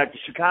up going back to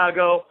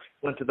Chicago,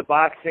 went to the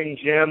boxing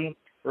gym,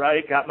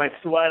 right, got my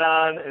sweat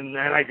on, and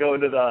then I go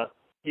to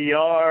the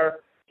ER,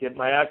 get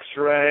my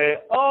x-ray.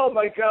 Oh,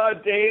 my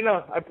God,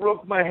 Dana, I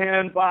broke my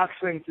hand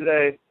boxing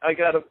today. I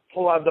got to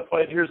pull out the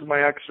fight. Here's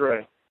my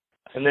x-ray.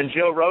 And then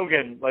Joe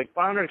Rogan, like,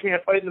 Bonner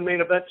can't fight in the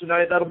main event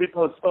tonight. That'll be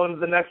postponed to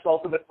the next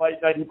Ultimate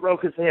Fight night. He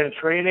broke his hand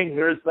training.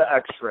 Here's the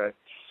x-ray.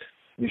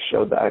 He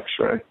showed the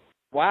x-ray.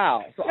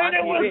 Wow. So and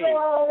it was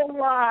all a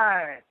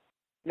lie.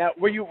 Now,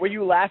 were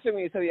you laughing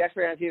when you saw the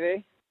x-ray on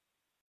TV?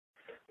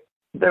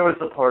 There was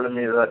a part of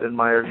me that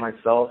admired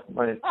myself,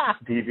 my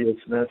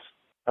deviousness.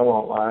 I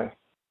won't lie.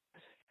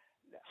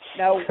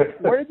 Now,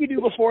 what did you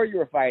do before you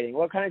were fighting?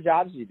 What kind of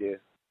jobs did you do?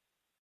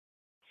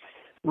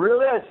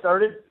 Really, I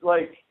started,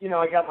 like, you know,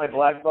 I got my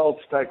black belt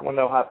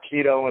Taekwondo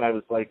Hapkido when I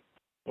was, like,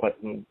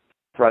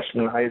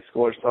 freshman in high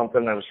school or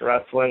something. I was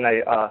wrestling.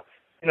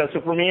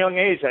 So from a young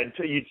age,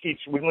 you teach.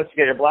 Once you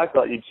get your black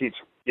belt, you teach,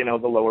 the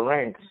lower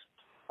ranks.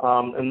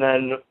 And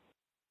then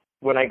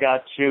when I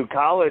got to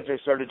college, I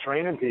started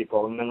training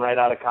people. And then right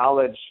out of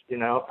college,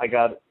 I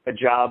got a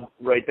job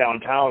right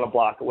downtown, a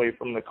block away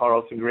from the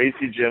Carlson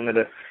Gracie gym at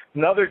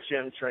another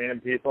gym training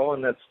people.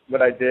 And that's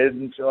what I did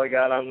until I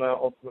got on the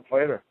Ultimate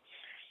Fighter.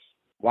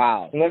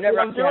 Wow. And that's what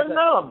I'm doing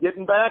now. I'm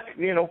getting back,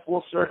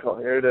 full circle.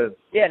 Here it is.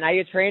 Yeah, now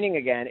you're training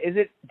again.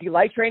 Do you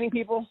like training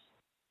people?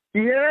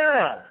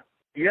 Yeah.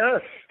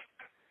 Yes.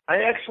 I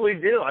actually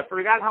do. I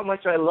forgot how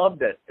much I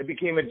loved it. It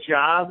became a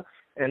job.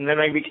 And then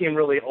I became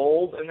really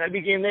old, and I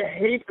began to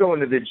hate going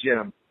to the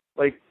gym.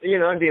 Like,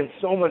 I'd be in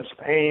so much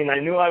pain. I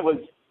knew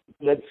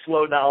that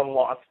slowed down,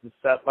 lost the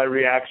set, my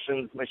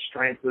reactions, my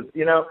strength was,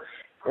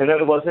 and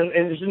it wasn't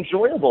as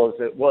enjoyable as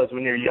it was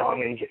when you're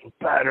young and getting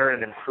better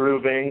and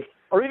improving.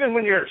 Or even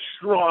when you're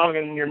strong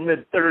and in your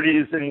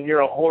mid-30s and you're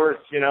a horse,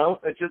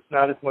 it's just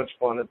not as much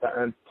fun at the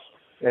end.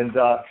 And,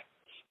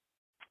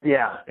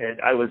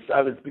 and I was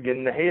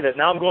beginning to hate it.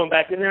 Now I'm going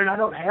back in there, and I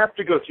don't have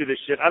to go through this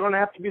shit. I don't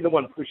have to be the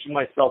one pushing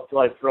myself till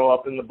I throw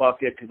up in the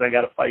bucket because I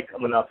got a fight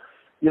coming up.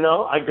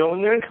 I go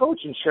in there and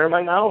coach and share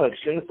my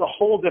knowledge, and it's a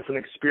whole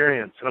different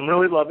experience. And I'm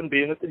really loving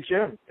being at the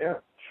gym.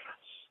 Yeah.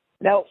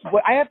 Now,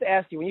 what I have to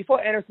ask you, when you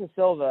fought Anderson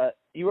Silva,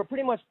 you were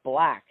pretty much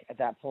black at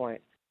that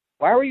point.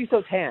 Why were you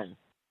so tan?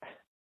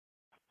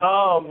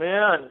 Oh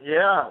man,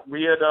 yeah.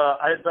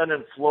 I had been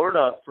in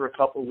Florida for a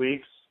couple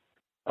weeks.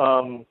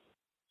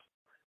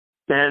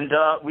 And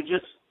we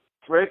just,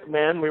 I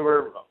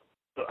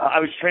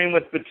was training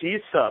with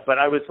Batista, but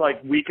I was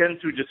like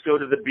weekends we just go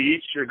to the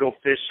beach or go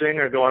fishing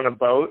or go on a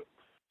boat.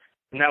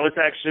 And that was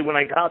actually when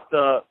I got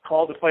the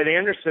call to fight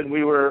Anderson.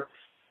 We were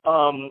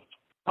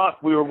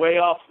way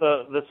off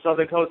the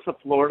southern coast of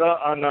Florida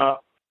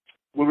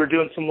we were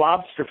doing some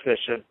lobster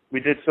fishing.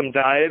 We did some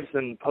dives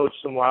and poached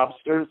some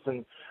lobsters,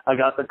 and I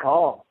got the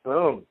call.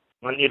 Boom.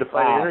 I need to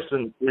fight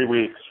Anderson in 3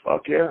 weeks.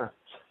 Fuck yeah.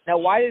 Now,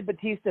 why did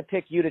Batista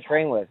pick you to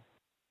train with?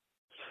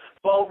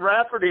 Well,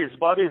 Rafferty's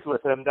buddies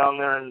with him down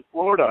there in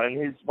Florida, and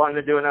he's wanting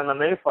to do an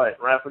MMA fight.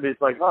 Rafferty's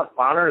like,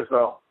 Bonner's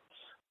the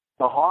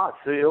hawk,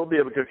 so he'll be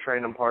a good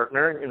training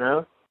partner,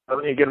 Why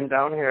don't you get him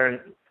down here and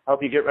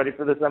help you get ready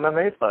for this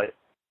MMA fight?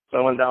 So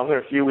I went down there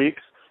a few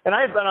weeks, and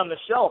I had been on the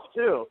shelf,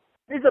 too.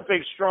 He's a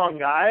big, strong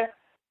guy,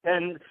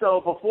 and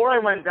so before I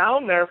went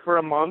down there for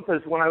a month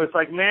is when I was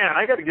like, man,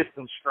 I got to get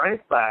some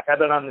strength back. I've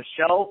been on the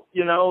shelf,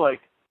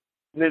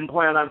 didn't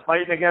plan on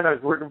fighting again. I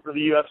was working for the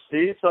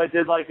UFC, so I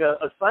did like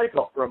a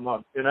cycle for a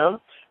month, And,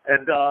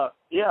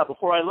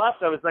 before I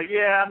left, I was like,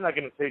 I'm not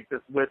going to take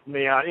this with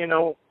me.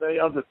 I'll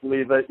just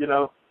leave it,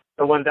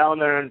 I went down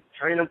there and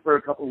trained him for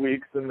a couple of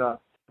weeks, and then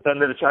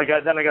I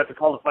got to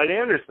call to fight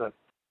Anderson.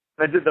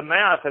 I did the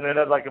math, and it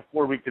had like a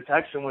 4-week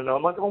detection window.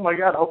 I'm like, oh, my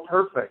God, how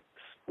perfect.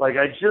 Like,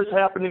 I just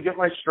happened to get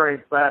my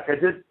strength back. I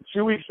did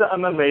 2 weeks of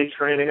MMA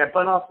training. I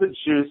bent off the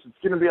juice. It's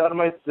going to be out of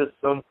my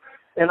system.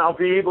 And I'll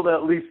be able to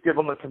at least give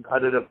him a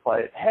competitive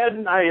fight.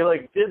 Hadn't I,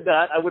 did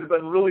that, I would have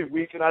been really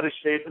weak and out of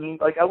shape,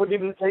 and, I wouldn't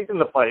even have taken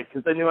the fight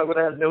because I knew I would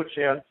have had no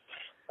chance.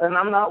 And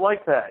I'm not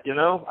like that,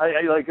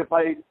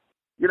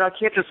 I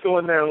can't just go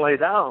in there and lay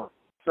down.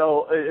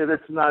 So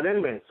it's not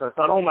in me. So I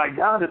thought, oh, my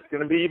God, it's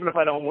going to be, even if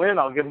I don't win,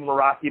 I'll give him a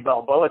Rocky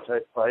Balboa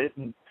type fight.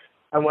 And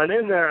I went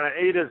in there, and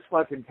I ate his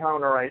fucking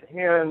counter right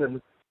hand,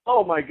 and,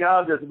 oh, my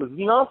God, this was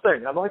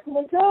nothing. I'm like, oh,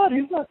 my God,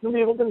 he's not going to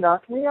be able to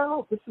knock me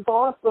out. This is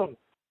awesome.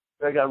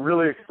 I got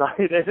really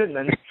excited, and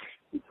then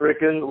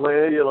freaking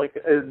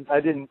I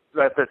didn't,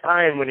 at the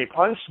time when he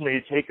punched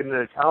me, take into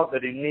account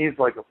that he knees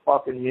like a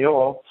fucking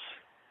mule,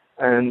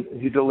 and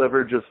he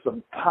delivered just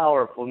some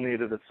powerful knee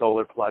to the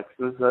solar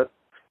plexus that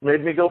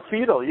made me go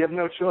fetal. You have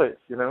no choice,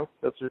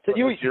 That's just so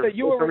you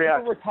were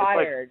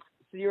retired.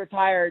 So you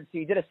retired, so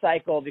you did a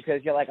cycle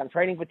because you're like, I'm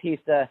training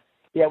Batista.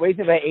 Yeah, weighs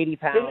about 80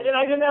 pounds. And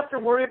I didn't have to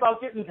worry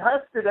about getting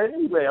tested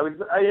anyway.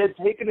 I had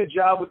taken a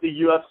job with the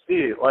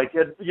UFC,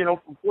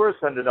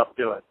 Forrest ended up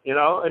doing,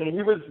 and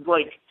he was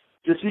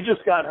he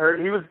just got hurt.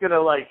 He was going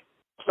to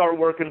start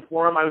working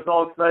for him. I was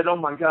all excited. Oh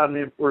my God,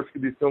 me and Forrest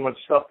could do so much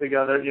stuff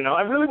together.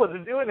 I really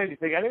wasn't doing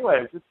anything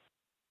anyway. Just,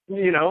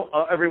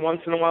 every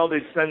once in a while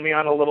they'd send me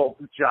on a little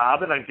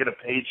job and I'd get a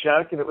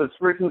paycheck, and it was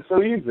freaking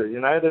so easy.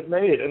 I had it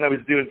made, and I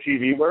was doing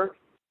TV work.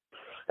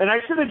 And I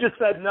should have just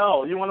said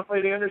no. You want to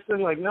fight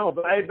Anderson? No.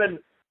 But I had been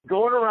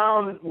going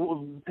around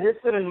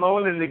pissing and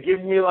moaning to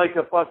give me a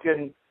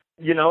fucking,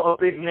 a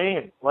big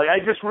name. I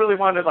just really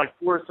wanted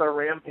Forrest our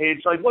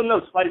Rampage. One of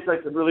those fights I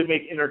could really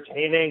make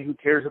entertaining. Who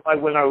cares if I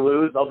win or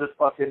lose? I'll just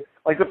fucking,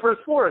 the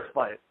first Forrest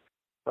fight.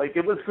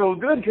 It was so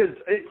good because,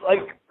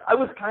 I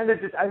was kind of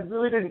just, I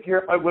really didn't care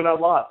if I win or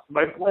lost.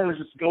 My plan was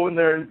just go in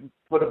there and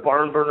put a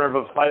barn burner of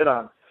a fight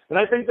on. And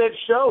I think that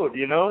showed,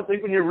 I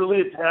think when you're really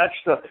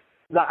attached to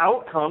the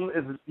outcome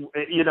is,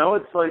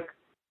 it's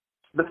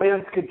the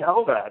fans could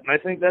tell that. And I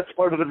think that's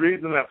part of the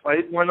reason that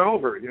fight went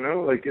over, it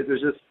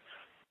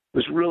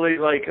was really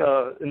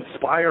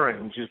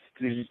inspiring just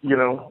to,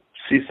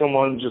 see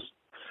someone just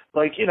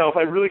Like, you know, if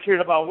I really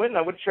cared about winning,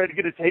 I would try to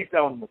get a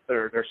takedown in the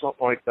third or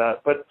something like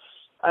that. But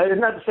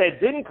not to say I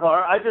didn't,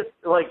 Car. I just,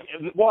 like,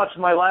 watched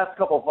my last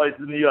couple of fights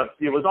in the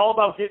UFC. It was all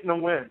about getting a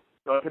win,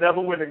 so I could have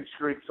a winning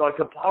streak, so I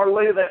could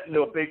parlay that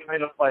into a big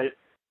kind of fight,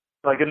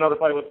 like another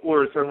fight with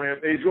Forrest or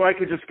Rampage, where I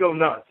could just go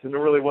nuts, and it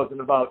really wasn't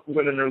about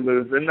winning or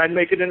losing, and I'd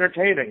make it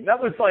entertaining. That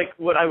was, like,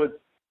 what I was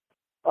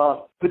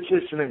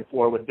petitioning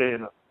for with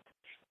Dana.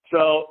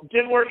 So,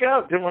 didn't work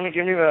out. Didn't want to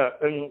give me that.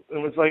 And it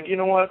was like, you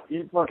know what?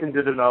 You fucking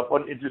did enough. Why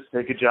don't you just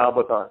take a job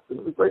with us? And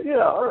it was like,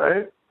 yeah, all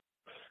right.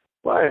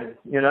 Fine,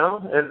 you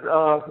know? And,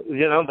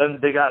 you know, then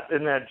they got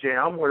in that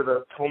jam where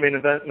the co-main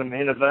event and the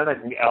main event,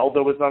 I think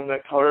Aldo was on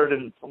that card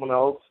and someone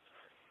else.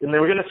 And they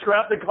were going to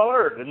scrap the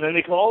card. And then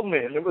they called me.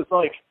 And it was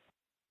like,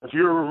 if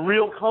you're a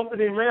real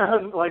company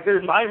man, like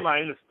in my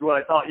mind, this is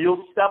what I thought,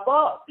 you'll step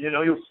up. You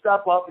know, you'll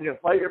step up and you'll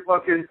fight your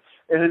fucking,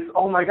 and it's,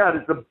 oh my God,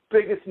 it's the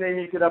biggest name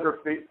you could ever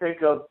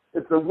think of.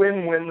 It's a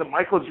win-win, the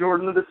Michael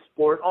Jordan of the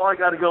sport. All I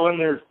got to go in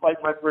there is fight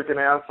my freaking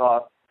ass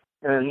off.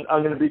 And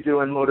I'm going to be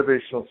doing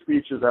motivational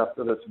speeches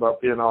after this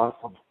about being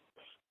awesome.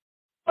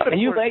 And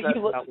you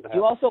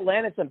also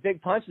landed some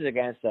big punches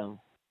against them.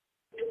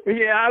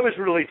 Yeah, I was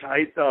really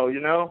tight though, you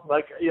know?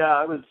 Like, yeah,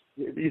 I was,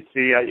 you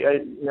see,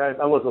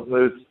 I wasn't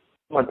loose.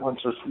 My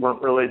punches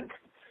weren't really,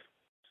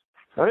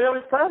 I mean, I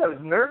was tight. I was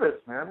nervous,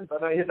 man.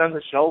 But I hit on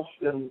the shelf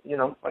and, you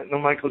know,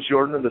 fighting Michael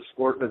Jordan in the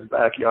sport in his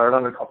backyard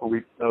on a couple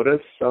weeks'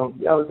 notice. So,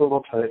 yeah, I was a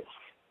little tight.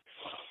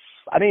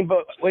 I mean,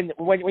 but when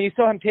you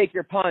saw him take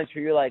your punch,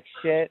 were you like,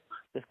 shit,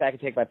 this guy can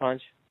take my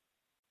punch?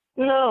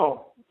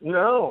 No.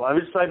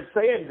 I'm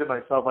saying to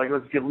myself, like,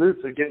 let's get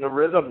loose and get in a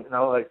rhythm, you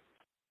know, like,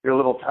 you're a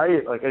little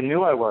tight. Like, I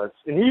knew I was.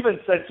 And he even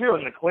said, too,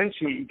 in the clinch,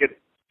 you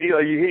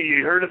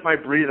heard of my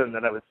breathing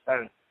that I was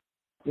tense.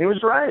 He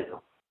was right.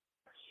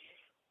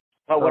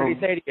 Oh, what did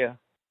he say to you?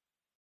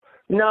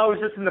 No, it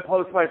was just in the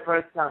post-fight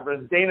press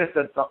conference. Dana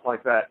said something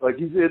like that. Like,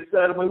 he said,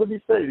 I'm like, what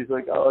did he say? He's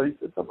like, oh, he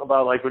said something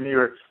about, like, when you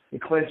were in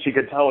clinch, you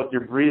could tell with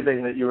your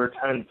breathing that you were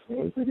tense. And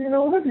I said, you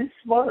know what? He's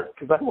smart,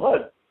 because I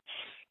was.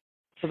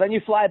 So then you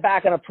fly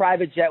back on a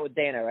private jet with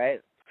Dana,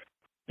 right?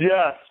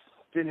 Yes.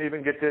 Didn't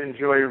even get to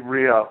enjoy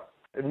Rio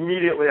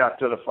immediately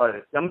after the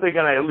fight. I'm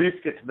thinking I at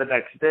least get to the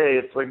next day.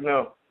 It's like,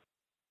 no.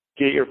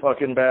 Get your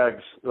fucking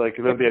bags. Like,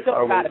 it'll be a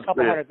car. You still got a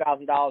couple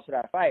 $100,000 for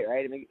that fight,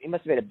 right? I mean, he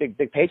must have made a big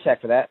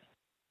paycheck for that.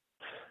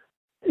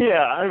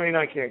 Yeah, I mean,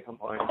 I can't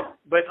complain.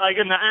 But, like,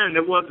 in the end,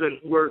 it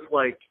wasn't worth,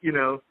 like, you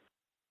know,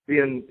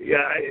 being,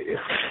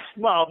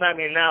 well, I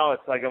mean, now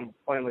it's like I'm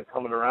finally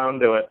coming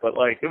around to it. But,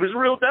 like, it was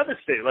real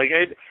devastating. Like,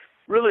 I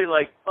really,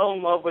 like, fell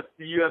in love with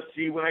the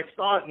UFC when I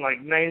saw it in, like,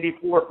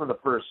 94 for the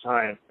first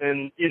time.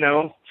 And, you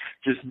know,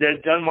 just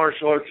done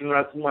martial arts and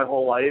wrestling my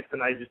whole life.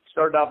 And I just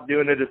started off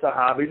doing it as a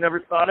hobby.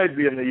 Never thought I'd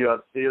be in the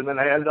UFC. And then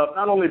I ended up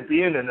not only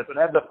being in it, but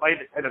I had the fight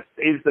that kind of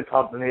saves the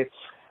company.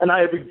 And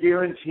I have a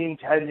guaranteed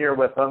tenure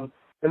with them.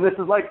 And this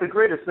is, like, the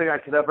greatest thing I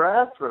could ever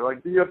ask for.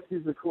 Like, the UFC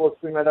is the coolest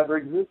thing that ever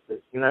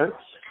existed, you know?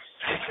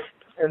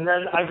 And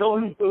then I go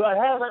and I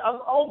have it.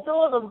 I'm all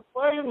done. I'm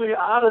finally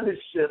out of this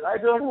shit. I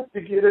don't have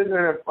to get in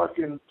there and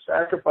fucking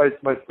sacrifice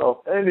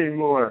myself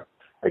anymore.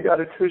 I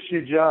got a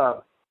cushy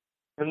job.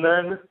 And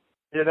then,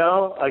 you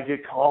know, I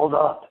get called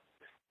up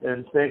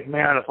and think,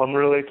 man, if I'm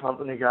really a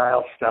company guy,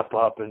 I'll step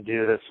up and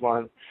do this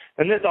one.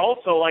 And it's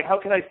also like, how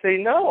can I say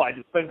no? I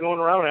just been going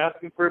around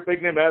asking for a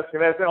big name, asking,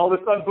 all of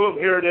a sudden, boom,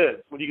 here it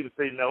is. What are you going to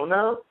say no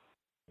now?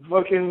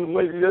 Fucking,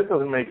 that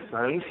doesn't make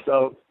sense.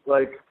 So,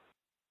 like,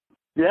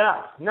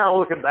 yeah, now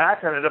looking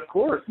back on it, of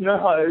course, no,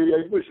 I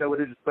wish I would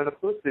have just been a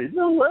pussy.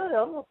 No way,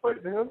 I'm not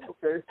fighting him.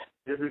 Okay,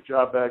 give your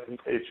job back and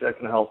paycheck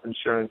and health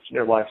insurance, and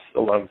your wife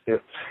still loves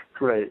you.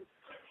 Great.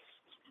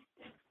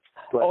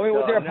 But,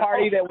 was there a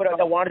party that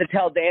wanted to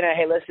tell Dana,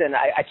 hey, listen,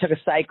 I took a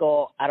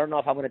cycle. I don't know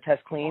if I'm going to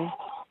test clean?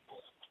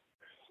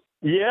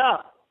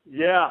 Yes.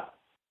 Yeah,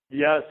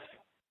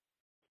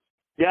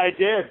 I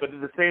did, but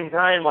at the same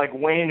time, like,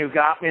 Wayne, who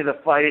got me the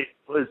fight,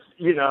 was,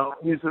 you know,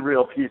 he's a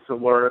real piece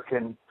of work,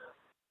 and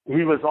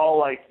he was all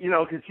like, you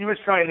know, because he was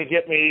trying to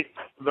get me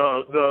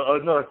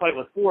another fight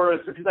with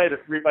Forrest because I had a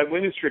 3-fight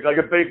winning streak, like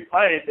a big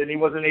fight, and he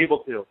wasn't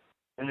able to.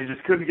 And he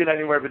just couldn't get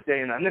anywhere but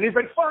Dana. And then he's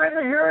like,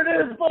 finally, here it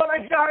is, bud,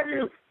 I got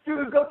you.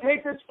 Dude, go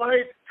take this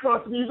fight.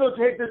 Trust me, you go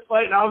take this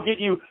fight, and I'll get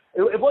you.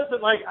 It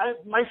wasn't like,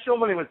 my show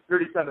money was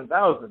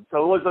 $37,000,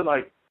 so it wasn't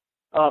like,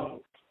 I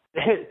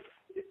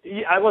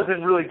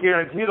wasn't really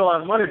guaranteed a lot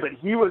of money, but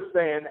he was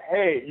saying,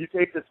 hey, you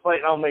take this fight,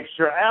 and I'll make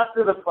sure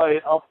after the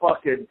fight, I'll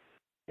fucking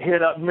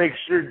hit up, make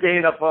sure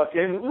Dana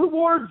fucking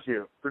rewards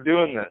you for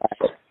doing this.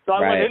 So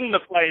I went in the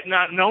fight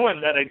not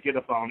knowing that I'd get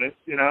a bonus,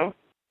 you know.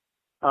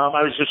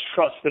 I was just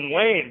trusting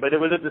Wayne, but it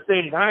was at the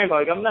same time,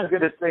 like, I'm not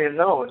good at saying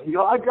no. And he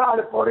go, I got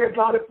it, buddy, I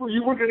got it for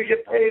you. We're going to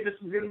get paid. This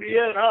is going to be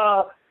it.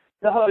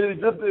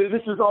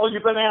 This is all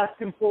you've been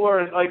asking for.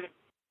 And, like,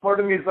 part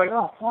of me is like,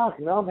 oh, fuck,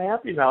 no, I'm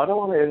happy now. I don't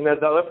want to. And the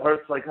other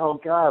part's like, oh,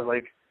 God,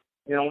 like,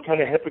 you know, I'm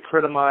kind of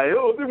hypocrite of my,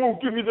 oh, they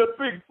won't give me that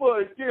big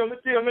fight. Damn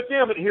it,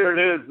 here it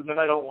is. And then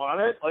I don't want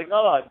it. Like,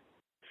 oh, I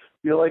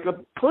feel like a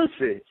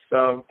pussy.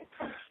 So,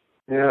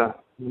 yeah.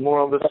 The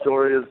moral of the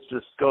story is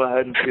just go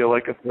ahead and feel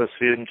like a pussy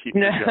and keep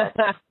your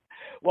job.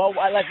 Well,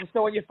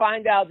 so when you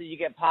find out that you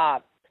get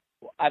popped,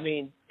 I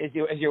mean, is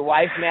your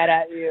wife mad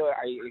at you?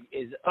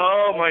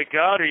 Oh my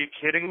God, are you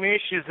kidding me?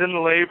 She's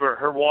in labor.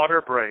 Her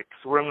water breaks.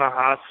 We're in the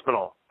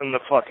hospital, and the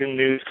fucking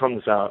news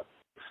comes out.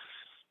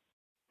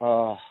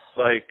 Oh.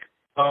 Like,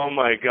 oh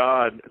my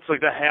God, it's like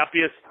the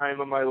happiest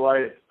time of my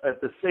life.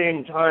 At the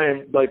same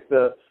time, like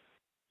the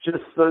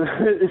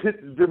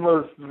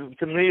most,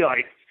 to me,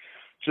 like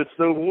just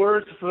the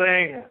worst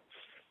thing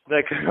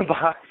that could have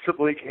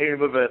possibly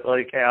came of it,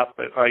 like,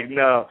 happened. Like,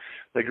 no.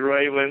 Like,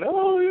 right when,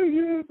 oh,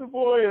 you're the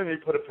boy, and you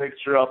put a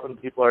picture up,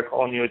 and people are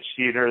calling you a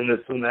cheater and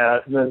this and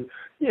that. And then,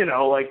 you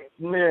know, like,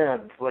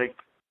 man, like,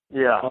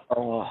 yeah.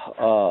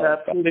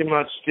 That pretty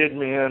much did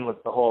me in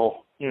with the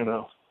whole, you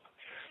know,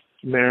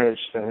 marriage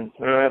thing.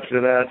 And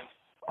after that,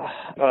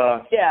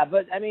 yeah,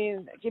 but, I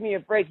mean, give me a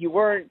break. You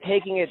weren't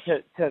taking it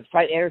to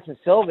fight Anderson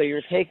Silva. You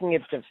were taking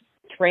it to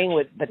train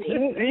with Batista.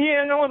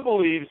 Yeah, no one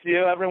believes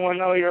you. Everyone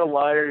knows you're a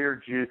liar,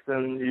 you're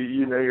juicing,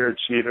 you know you're a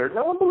cheater.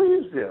 No one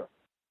believes you.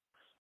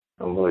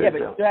 No one believes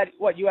you.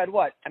 But you had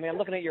what? I mean, I'm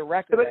looking at your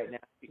record right now.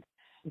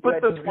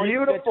 But the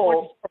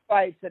beautiful... 24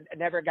 fights that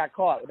never got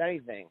caught with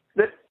anything.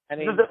 I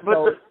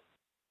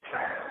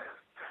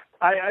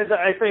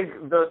think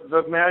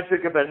the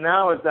magic of it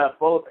now is that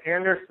both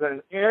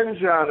Anderson and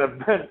John have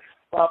been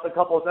popped a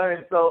couple of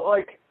times. So,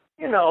 like,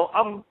 you know,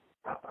 I'm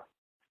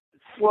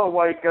slow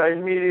white guy,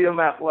 medium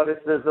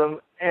athleticism,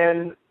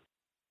 and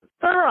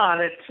they're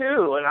on it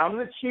too. And I'm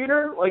the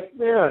cheater. Like,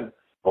 man,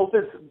 both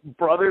his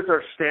brothers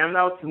are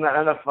standouts in the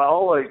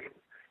NFL. Like,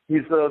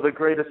 he's the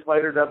greatest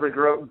fighter to ever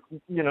grow.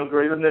 You know,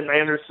 greater than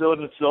Anderson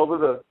and Silva,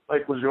 the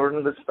Michael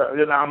Jordan.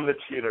 And I'm the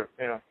cheater.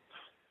 Yeah.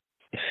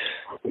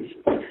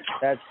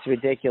 That's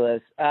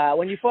ridiculous.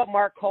 When you fought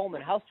Mark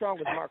Coleman, how strong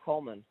was Mark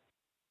Coleman?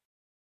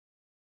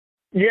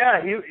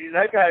 Yeah,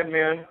 that guy,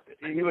 man,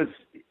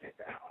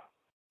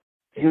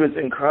 he was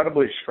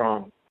incredibly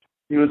strong.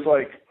 He was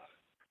like,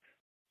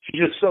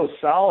 he's just so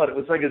solid. It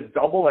was like his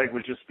double leg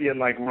was just being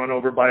like run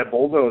over by a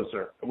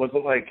bulldozer. It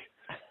wasn't like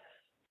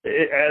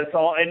as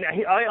all. And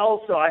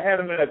I had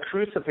him in a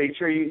crucifix.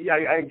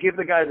 I gave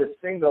the guy the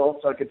single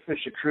so I could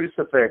fish a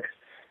crucifix,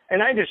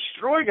 and I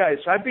destroy guys.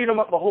 So I beat him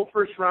up the whole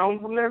first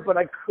round from there, but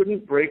I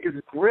couldn't break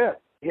his grip.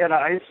 He had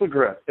an iso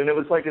grip, and it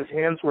was like his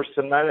hands were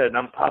cemented, and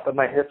I'm popping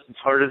my hips as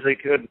hard as they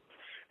could.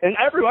 And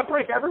I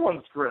break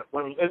everyone's grip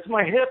when it's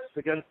my hips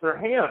against their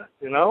hands,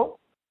 you know?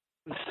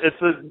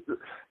 It's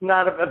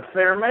not a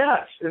fair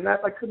match. And I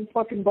couldn't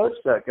fucking budge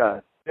that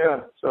guy. Yeah,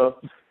 so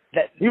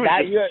he was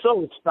just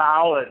so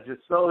solid,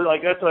 just so,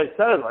 like, that's what I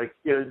said, like,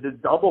 you know, the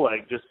double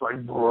leg, just like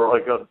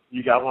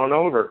you got one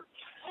over.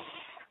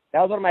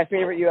 That was one of my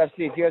favorite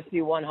UFCs,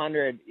 UFC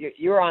 100.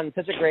 You were on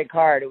such a great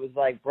card. It was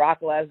like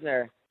Brock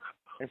Lesnar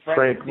and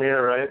Frank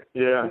Mir, right?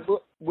 Yeah.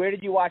 Where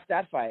did you watch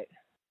that fight?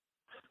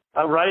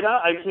 Right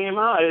out, I came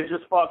out. I had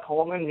just fought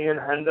Coleman. Me and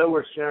Hendo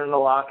were sharing the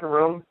locker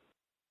room.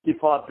 He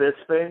fought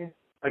Bisping.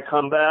 I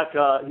come back.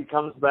 He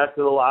comes back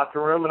to the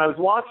locker room, and I was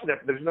watching it.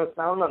 There's no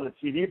sound on the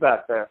TV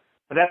back there.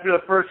 But after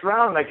the first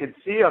round, I could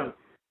see him.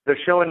 They're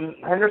showing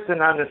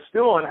Henderson on the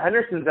stool, and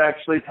Henderson's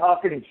actually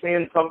talking and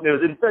saying something.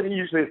 Instead,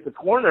 usually it's the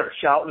corner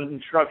shouting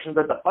instructions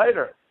at the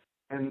fighter.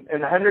 And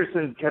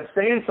Henderson kept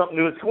saying something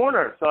to his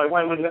corner. So I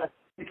went with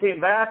he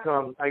came back.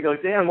 I go,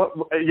 Dan, what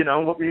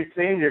were you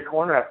saying to your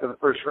corner after the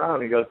first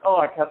round? He goes,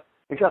 I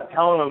kept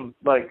telling him,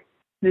 like,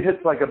 he hits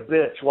like a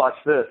bitch. Watch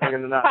this. I'm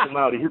going to knock him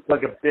out. He hits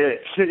like a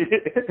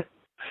bitch.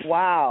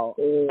 Wow.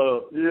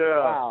 Yeah.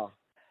 Wow.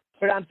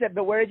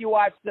 But where did you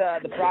watch the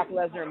Brock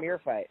Lesnar Mir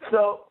fight?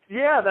 So,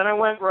 yeah, then I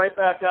went right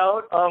back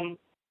out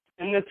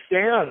in the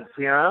stands,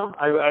 you know.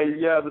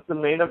 It was the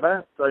main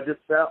event. So I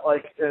just sat,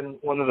 like, in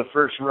one of the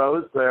first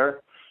rows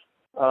there.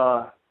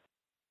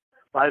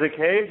 By the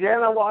cage, yeah,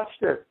 and I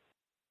watched it.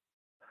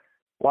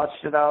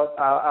 Watched it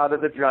out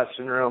of the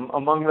dressing room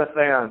among the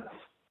fans,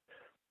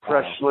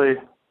 freshly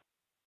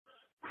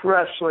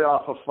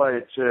off a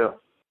fight too.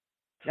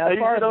 Now, I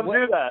usually don't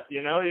do that,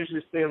 you know. I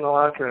usually stay in the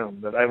locker room,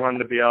 but I wanted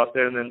to be out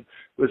there, and then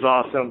it was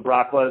awesome.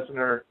 Brock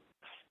Lesnar,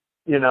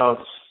 you know,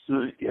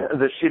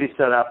 the shit he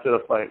said after the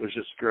fight was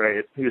just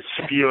great. He was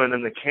spewing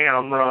in the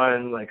camera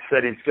and, like,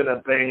 said he's going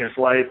to bang his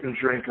life and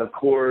drink a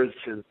Coors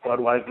because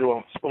Budweiser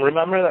won't.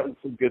 Remember? That was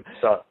some good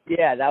stuff.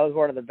 Yeah, that was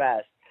one of the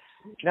best.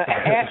 Now,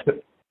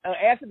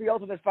 after The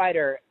Ultimate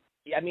Fighter,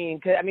 I mean,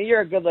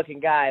 you're a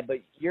good-looking guy, but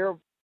you're,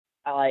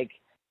 like,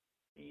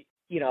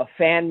 you know,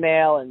 fan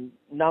mail and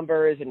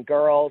numbers and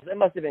girls. It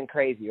must have been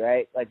crazy,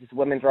 right? Like, just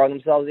women throwing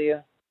themselves at you?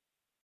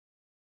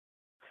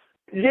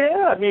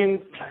 Yeah, I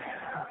mean,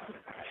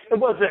 it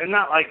wasn't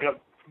not like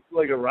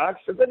a rock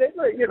star, but it,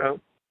 you know,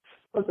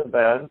 wasn't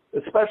bad.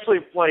 Especially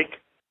like,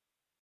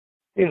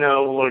 you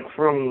know, like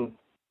from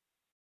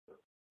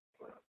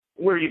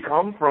where you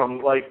come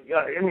from. Like,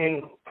 I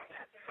mean,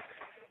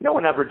 no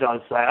one ever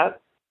does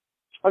that.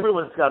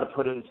 Everyone's got to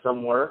put in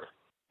some work.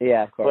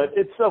 Yeah, of course. But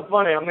it's so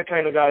funny. I'm the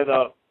kind of guy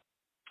though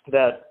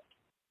that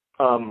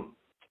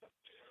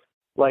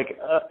Like,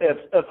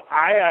 if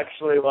I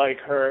actually like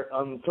her,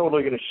 I'm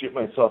totally gonna shoot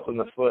myself in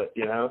the foot,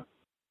 you know.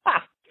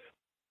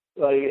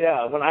 Like,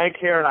 yeah, when I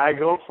care and I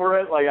go for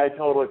it, like, I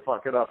totally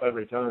fuck it up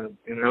every time,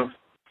 you know.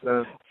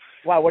 So,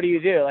 wow, what do you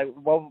do? Like,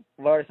 what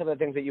are some of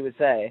the things that you would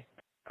say?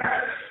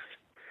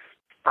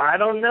 I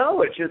don't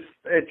know. It's just.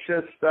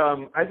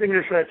 I think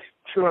it's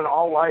true in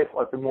all life.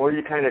 Like, the more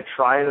you kind of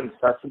try and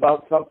obsess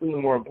about something, the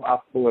more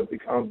impossible it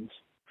becomes.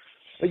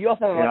 But you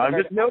also have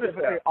I've just noticed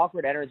very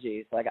awkward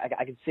energies. Like,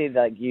 I can see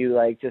like you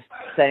like just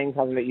saying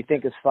something that you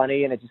think is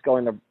funny and it's just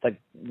going to like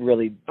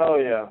really. Oh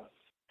yeah.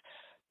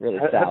 Really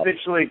south.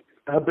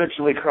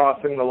 Habitually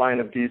crossing the line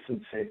of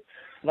decency.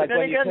 Like, but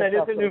then again, that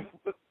is a new.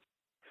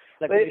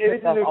 Like when you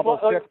piss off all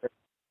those strippers,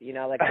 you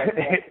know, like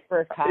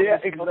first time. Yeah,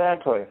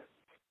 exactly.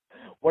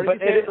 What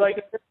did you say?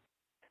 Like,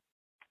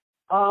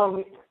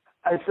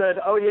 I said,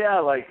 oh yeah,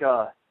 like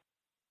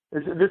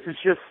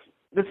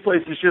this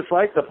place is just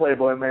like the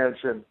Playboy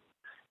Mansion.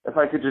 If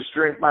I could just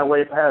drink my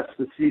way past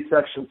the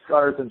C-section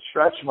scars and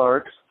stretch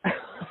marks.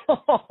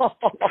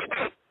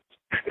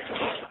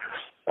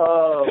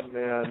 Oh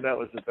man, that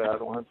was a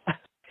bad one.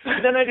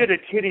 Then I did a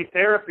kitty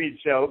therapy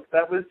joke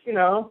that was,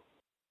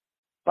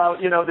 about,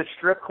 the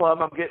strip club.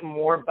 I'm getting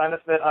more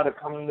benefit out of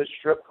coming to the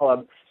strip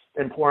club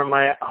and pouring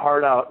my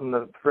heart out in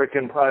the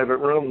frickin' private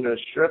room to a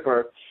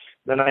stripper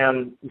than I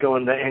am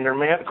going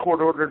to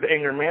court-ordered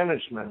anger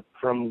management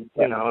from,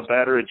 a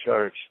battery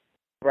charge.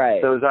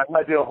 Right. So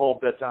I do a whole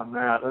bit on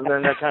that, and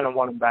then I kind of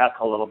want him back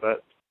a little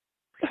bit,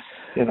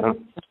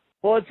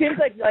 Well, it seems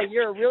like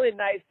you're a really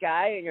nice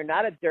guy and you're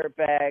not a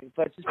dirtbag,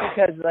 but just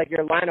because like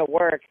your line of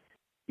work,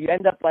 you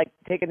end up like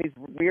taking these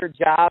weird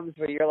jobs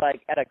where you're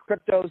like at a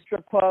crypto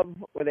strip club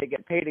where they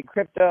get paid in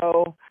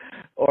crypto,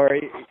 or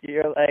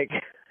you're like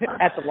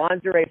at the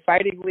lingerie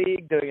fighting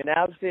league doing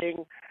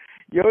announcing.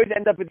 You always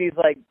end up in these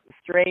like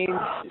strange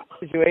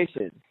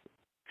situations.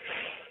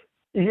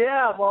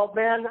 Yeah, well,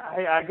 man,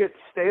 I get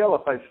stale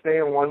if I stay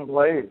in one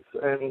place.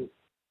 And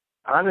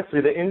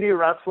honestly, the indie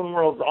wrestling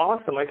world's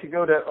awesome. I could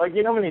go to,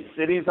 how many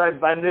cities I've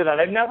been to that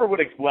I never would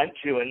have went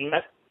to and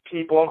met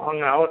people and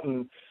hung out,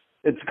 and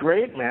it's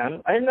great,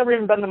 man. I've never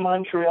even been to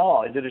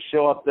Montreal. I did a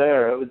show up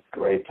there. It was a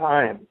great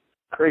time.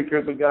 Great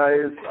group of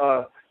guys.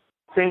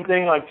 Same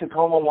thing like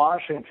Tacoma,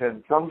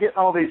 Washington. So I'm getting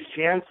all these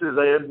chances.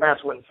 I had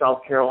matched in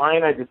South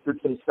Carolina. I just did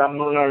some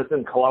seminars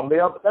in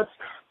Columbia. But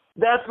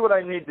that's what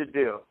I need to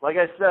do. Like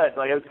I said,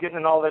 I was getting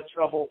in all that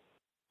trouble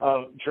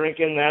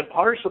drinking that,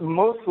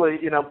 mostly,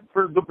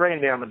 for the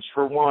brain damage,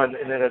 for one,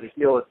 and it had to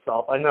heal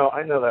itself. I know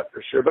that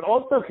for sure. But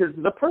also because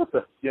the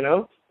purpose,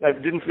 I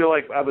didn't feel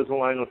like I was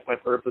aligned with my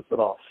purpose at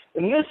all.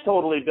 And this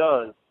totally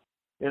does.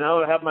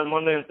 I have my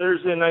Monday and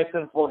Thursday nights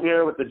in full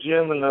here with the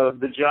gym and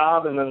the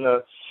job, and then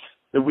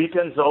the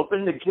weekends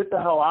open to get the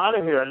hell out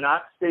of here and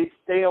not stay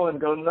stale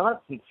and go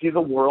nuts and see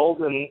the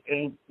world and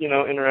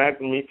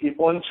interact and meet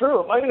people. And true,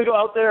 if I'm going to go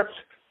out there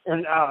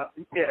and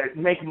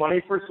make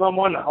money for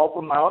someone to help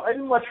them out, I'd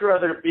much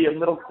rather be a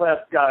middle-class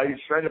guy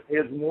who's trying to pay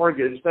his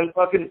mortgage than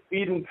fucking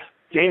feeding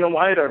Dana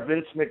White or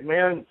Vince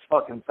McMahon's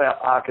fucking fat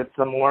pocket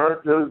some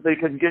more so they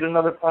could get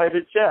another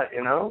private jet,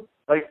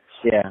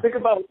 Think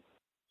about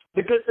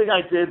the good thing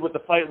I did with the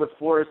fight with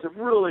Forrest. It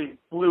really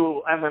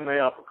blew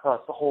MMA up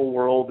across the whole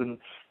world, and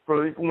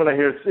when I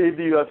hear save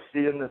the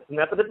UFC and this and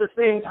that, but at the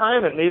same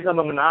time, it made them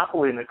a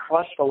monopoly and it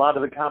crushed a lot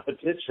of the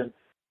competition.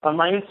 On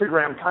my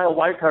Instagram, Kyle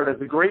Whitehart has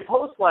a great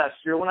post last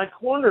year when I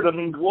cornered him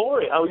in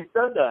Glory, how he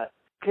said that.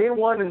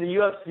 K1 and the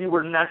UFC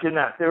were neck and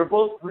neck. They were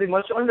both pretty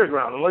much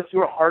underground. Unless you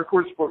were a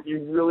hardcore sport,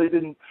 you really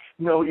didn't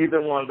know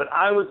either one. But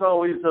I was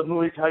always a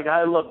Muay Thai guy.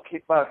 I loved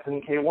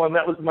kickboxing, K1.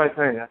 That was my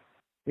thing.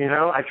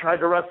 I tried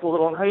to wrestle a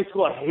little in high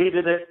school. I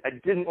hated it. I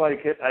didn't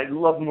like it. I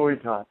loved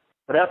Muay Thai.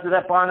 But after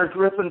that Bonner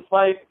Griffin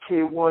fight,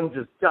 K1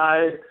 just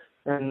died.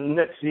 And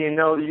next thing you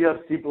know, the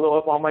UFC blew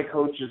up. All my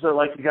coaches are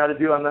like, you got to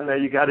do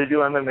MMA, you got to do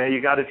MMA,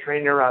 you got to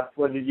train your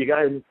wrestling. You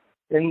got, and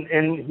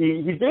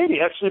he did. He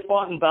actually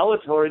fought in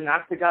Bellator. He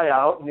knocked the guy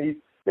out, and he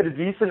had a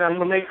decent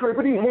MMA career,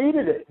 but he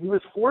hated it. He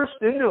was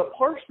forced into it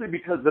partially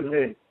because of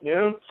me,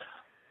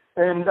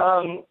 And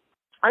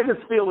I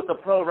just feel with the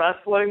pro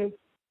wrestling,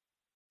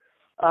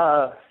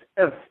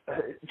 if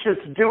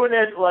just doing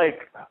it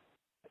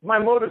my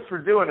motives for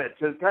doing it,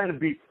 to kind of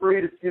be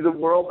free to see the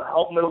world, to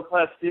help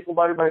middle-class people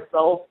like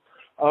myself.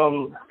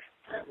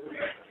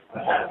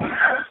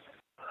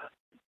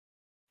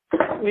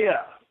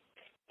 Yeah.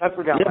 I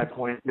forgot my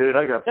point, dude.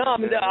 I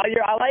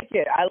like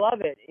it. I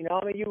love it.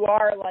 You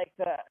are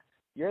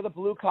you're the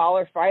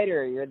blue-collar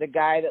fighter. You're the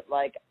guy that,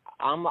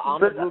 I'm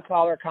the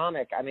blue-collar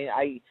comic.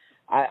 I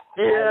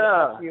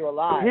love you a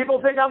lot.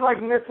 People think I'm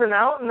missing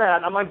out on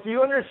that. I'm like, do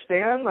you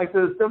understand?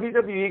 Those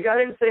WWE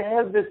guys, they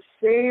have the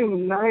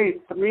same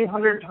night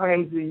 300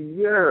 times a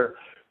year.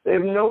 They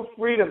have no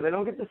freedom. They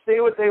don't get to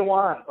say what they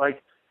want.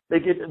 They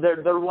get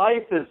their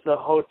life is the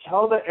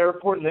hotel, the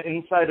airport, and the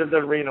inside of the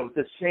arena with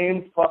the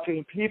same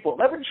fucking people.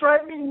 That would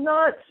drive me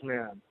nuts,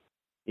 man.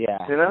 Yeah.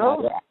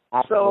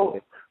 Yeah, so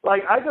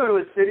I go to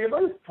a city,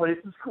 this place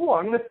is cool.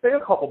 I'm going to stay a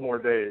couple more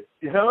days.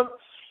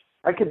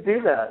 I could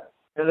do that.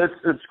 And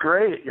it's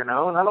great, you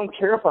know, and I don't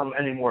care if I'm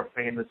any more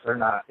famous or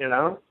not, you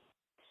know?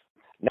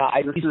 No,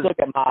 I used to look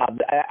at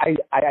mobs. I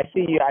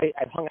see you.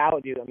 I've hung out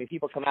with you. I mean,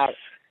 people come out.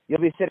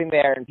 You'll be sitting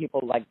there, and people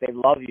like they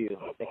love you.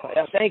 They come,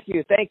 oh, thank you.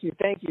 You know,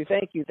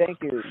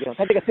 can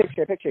I take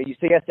a picture? You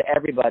say yes to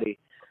everybody,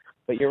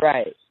 but you're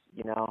right.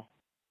 You know.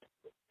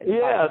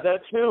 Yeah,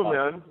 that too,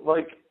 man.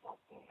 Like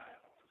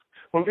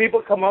when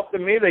people come up to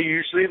me, they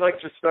usually like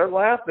just start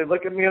laughing. They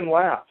look at me and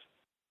laugh,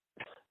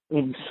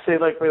 and say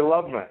like they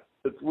love me.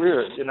 It's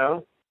weird, you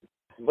know.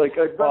 Like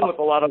I've done with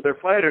a lot of their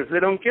fighters,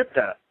 they don't get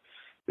that.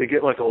 They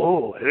get like,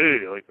 oh,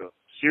 hey, like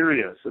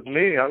serious. With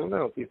me, I don't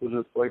know. People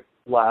just like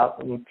laugh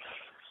and,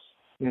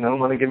 you know,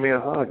 want to give me a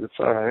hug. It's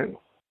all right.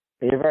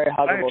 You're very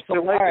huggable. So,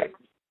 all right.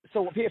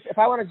 So if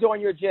I want to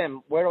join your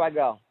gym, where do I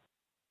go?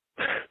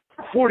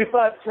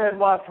 4510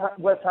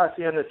 West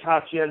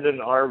Hacienda in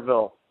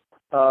Arville.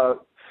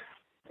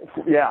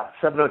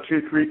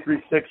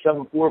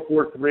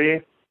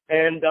 702-336-7443.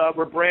 And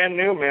we're brand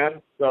new,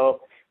 man.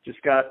 So just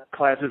got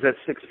classes at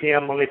 6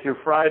 p.m. Monday through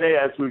Friday.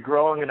 As we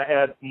grow, I'm going to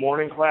add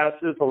morning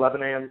classes,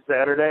 11 a.m.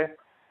 Saturday.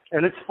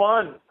 And it's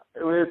fun.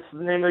 It's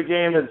the name of the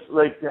game is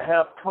like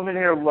to come in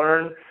here,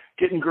 learn,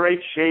 get in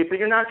great shape. But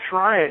you're not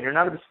trying. You're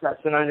not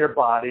obsessing on your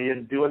body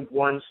and doing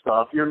boring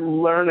stuff. You're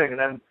learning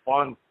and having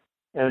fun.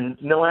 And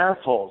no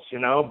assholes, you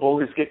know.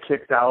 Bullies get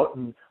kicked out.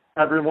 And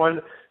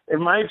everyone, in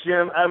my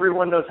gym,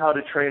 everyone knows how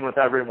to train with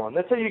everyone.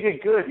 That's how you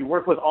get good. You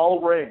work with all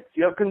ranks.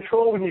 You have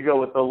control when you go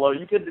with the low.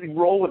 You get to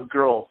roll with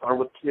girls or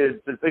with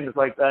kids and things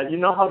like that. You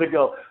know how to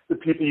go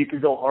with people you can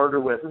go harder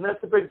with. And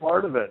that's a big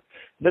part of it.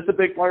 That's a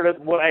big part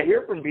of what I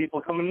hear from people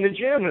coming in the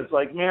gym. It's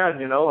like, man,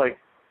 you know, like,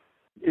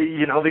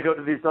 you know, they go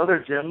to these other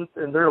gyms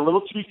and they're a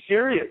little too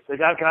serious. They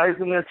got guys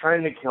in there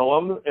trying to kill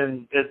them,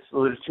 and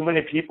there's too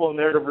many people in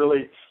there to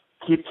really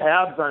keep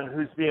tabs on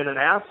who's being an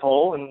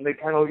asshole, and they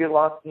kind of get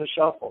lost in the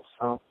shuffle.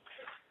 So,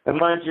 at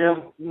my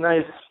gym,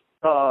 nice,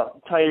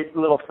 tight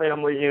little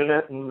family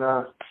unit, and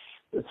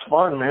it's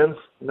fun, man.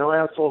 No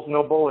assholes,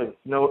 no bullies.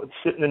 No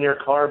sitting in your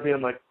car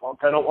being like, oh,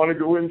 I don't want to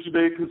go in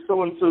today because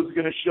so-and-so's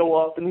going to show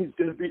up and he's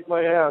going to beat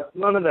my ass.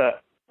 None of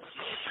that.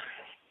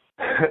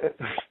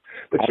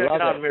 But check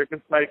it out,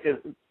 American Psych is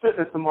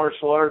fitness and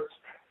martial arts,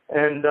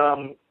 and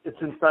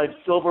it's inside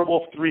Silver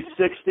Wolf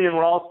 360, and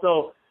we're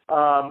also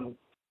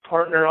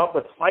partner up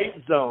with Fight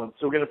Zone,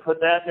 so we're going to put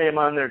that name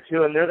on there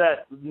too, and they're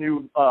that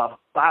new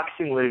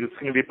boxing league. It's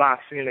going to be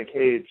boxing in a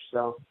cage,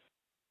 so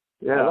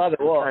yeah. I love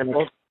it. I'm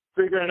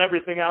figuring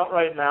everything out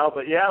right now,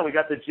 but yeah, we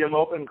got the gym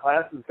open,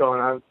 classes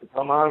going on, so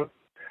come on,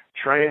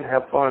 train,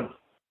 have fun.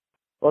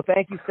 Well,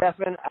 thank you,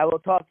 Stephan. I will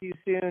talk to you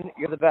soon.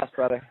 You're the best,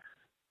 brother.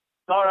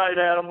 All right,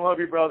 Adam. Love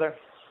you, brother.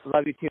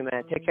 Love you too,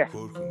 man. Take care.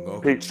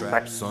 Peace.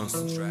 Trap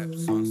sonsen,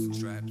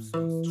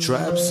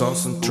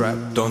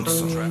 trap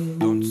dansen.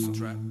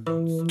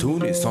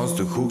 Түүний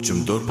сонсдог хөгжим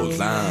дур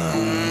булаан.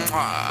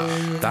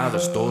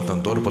 Даадаж дуулан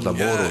дур булаа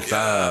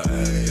мууруулаа.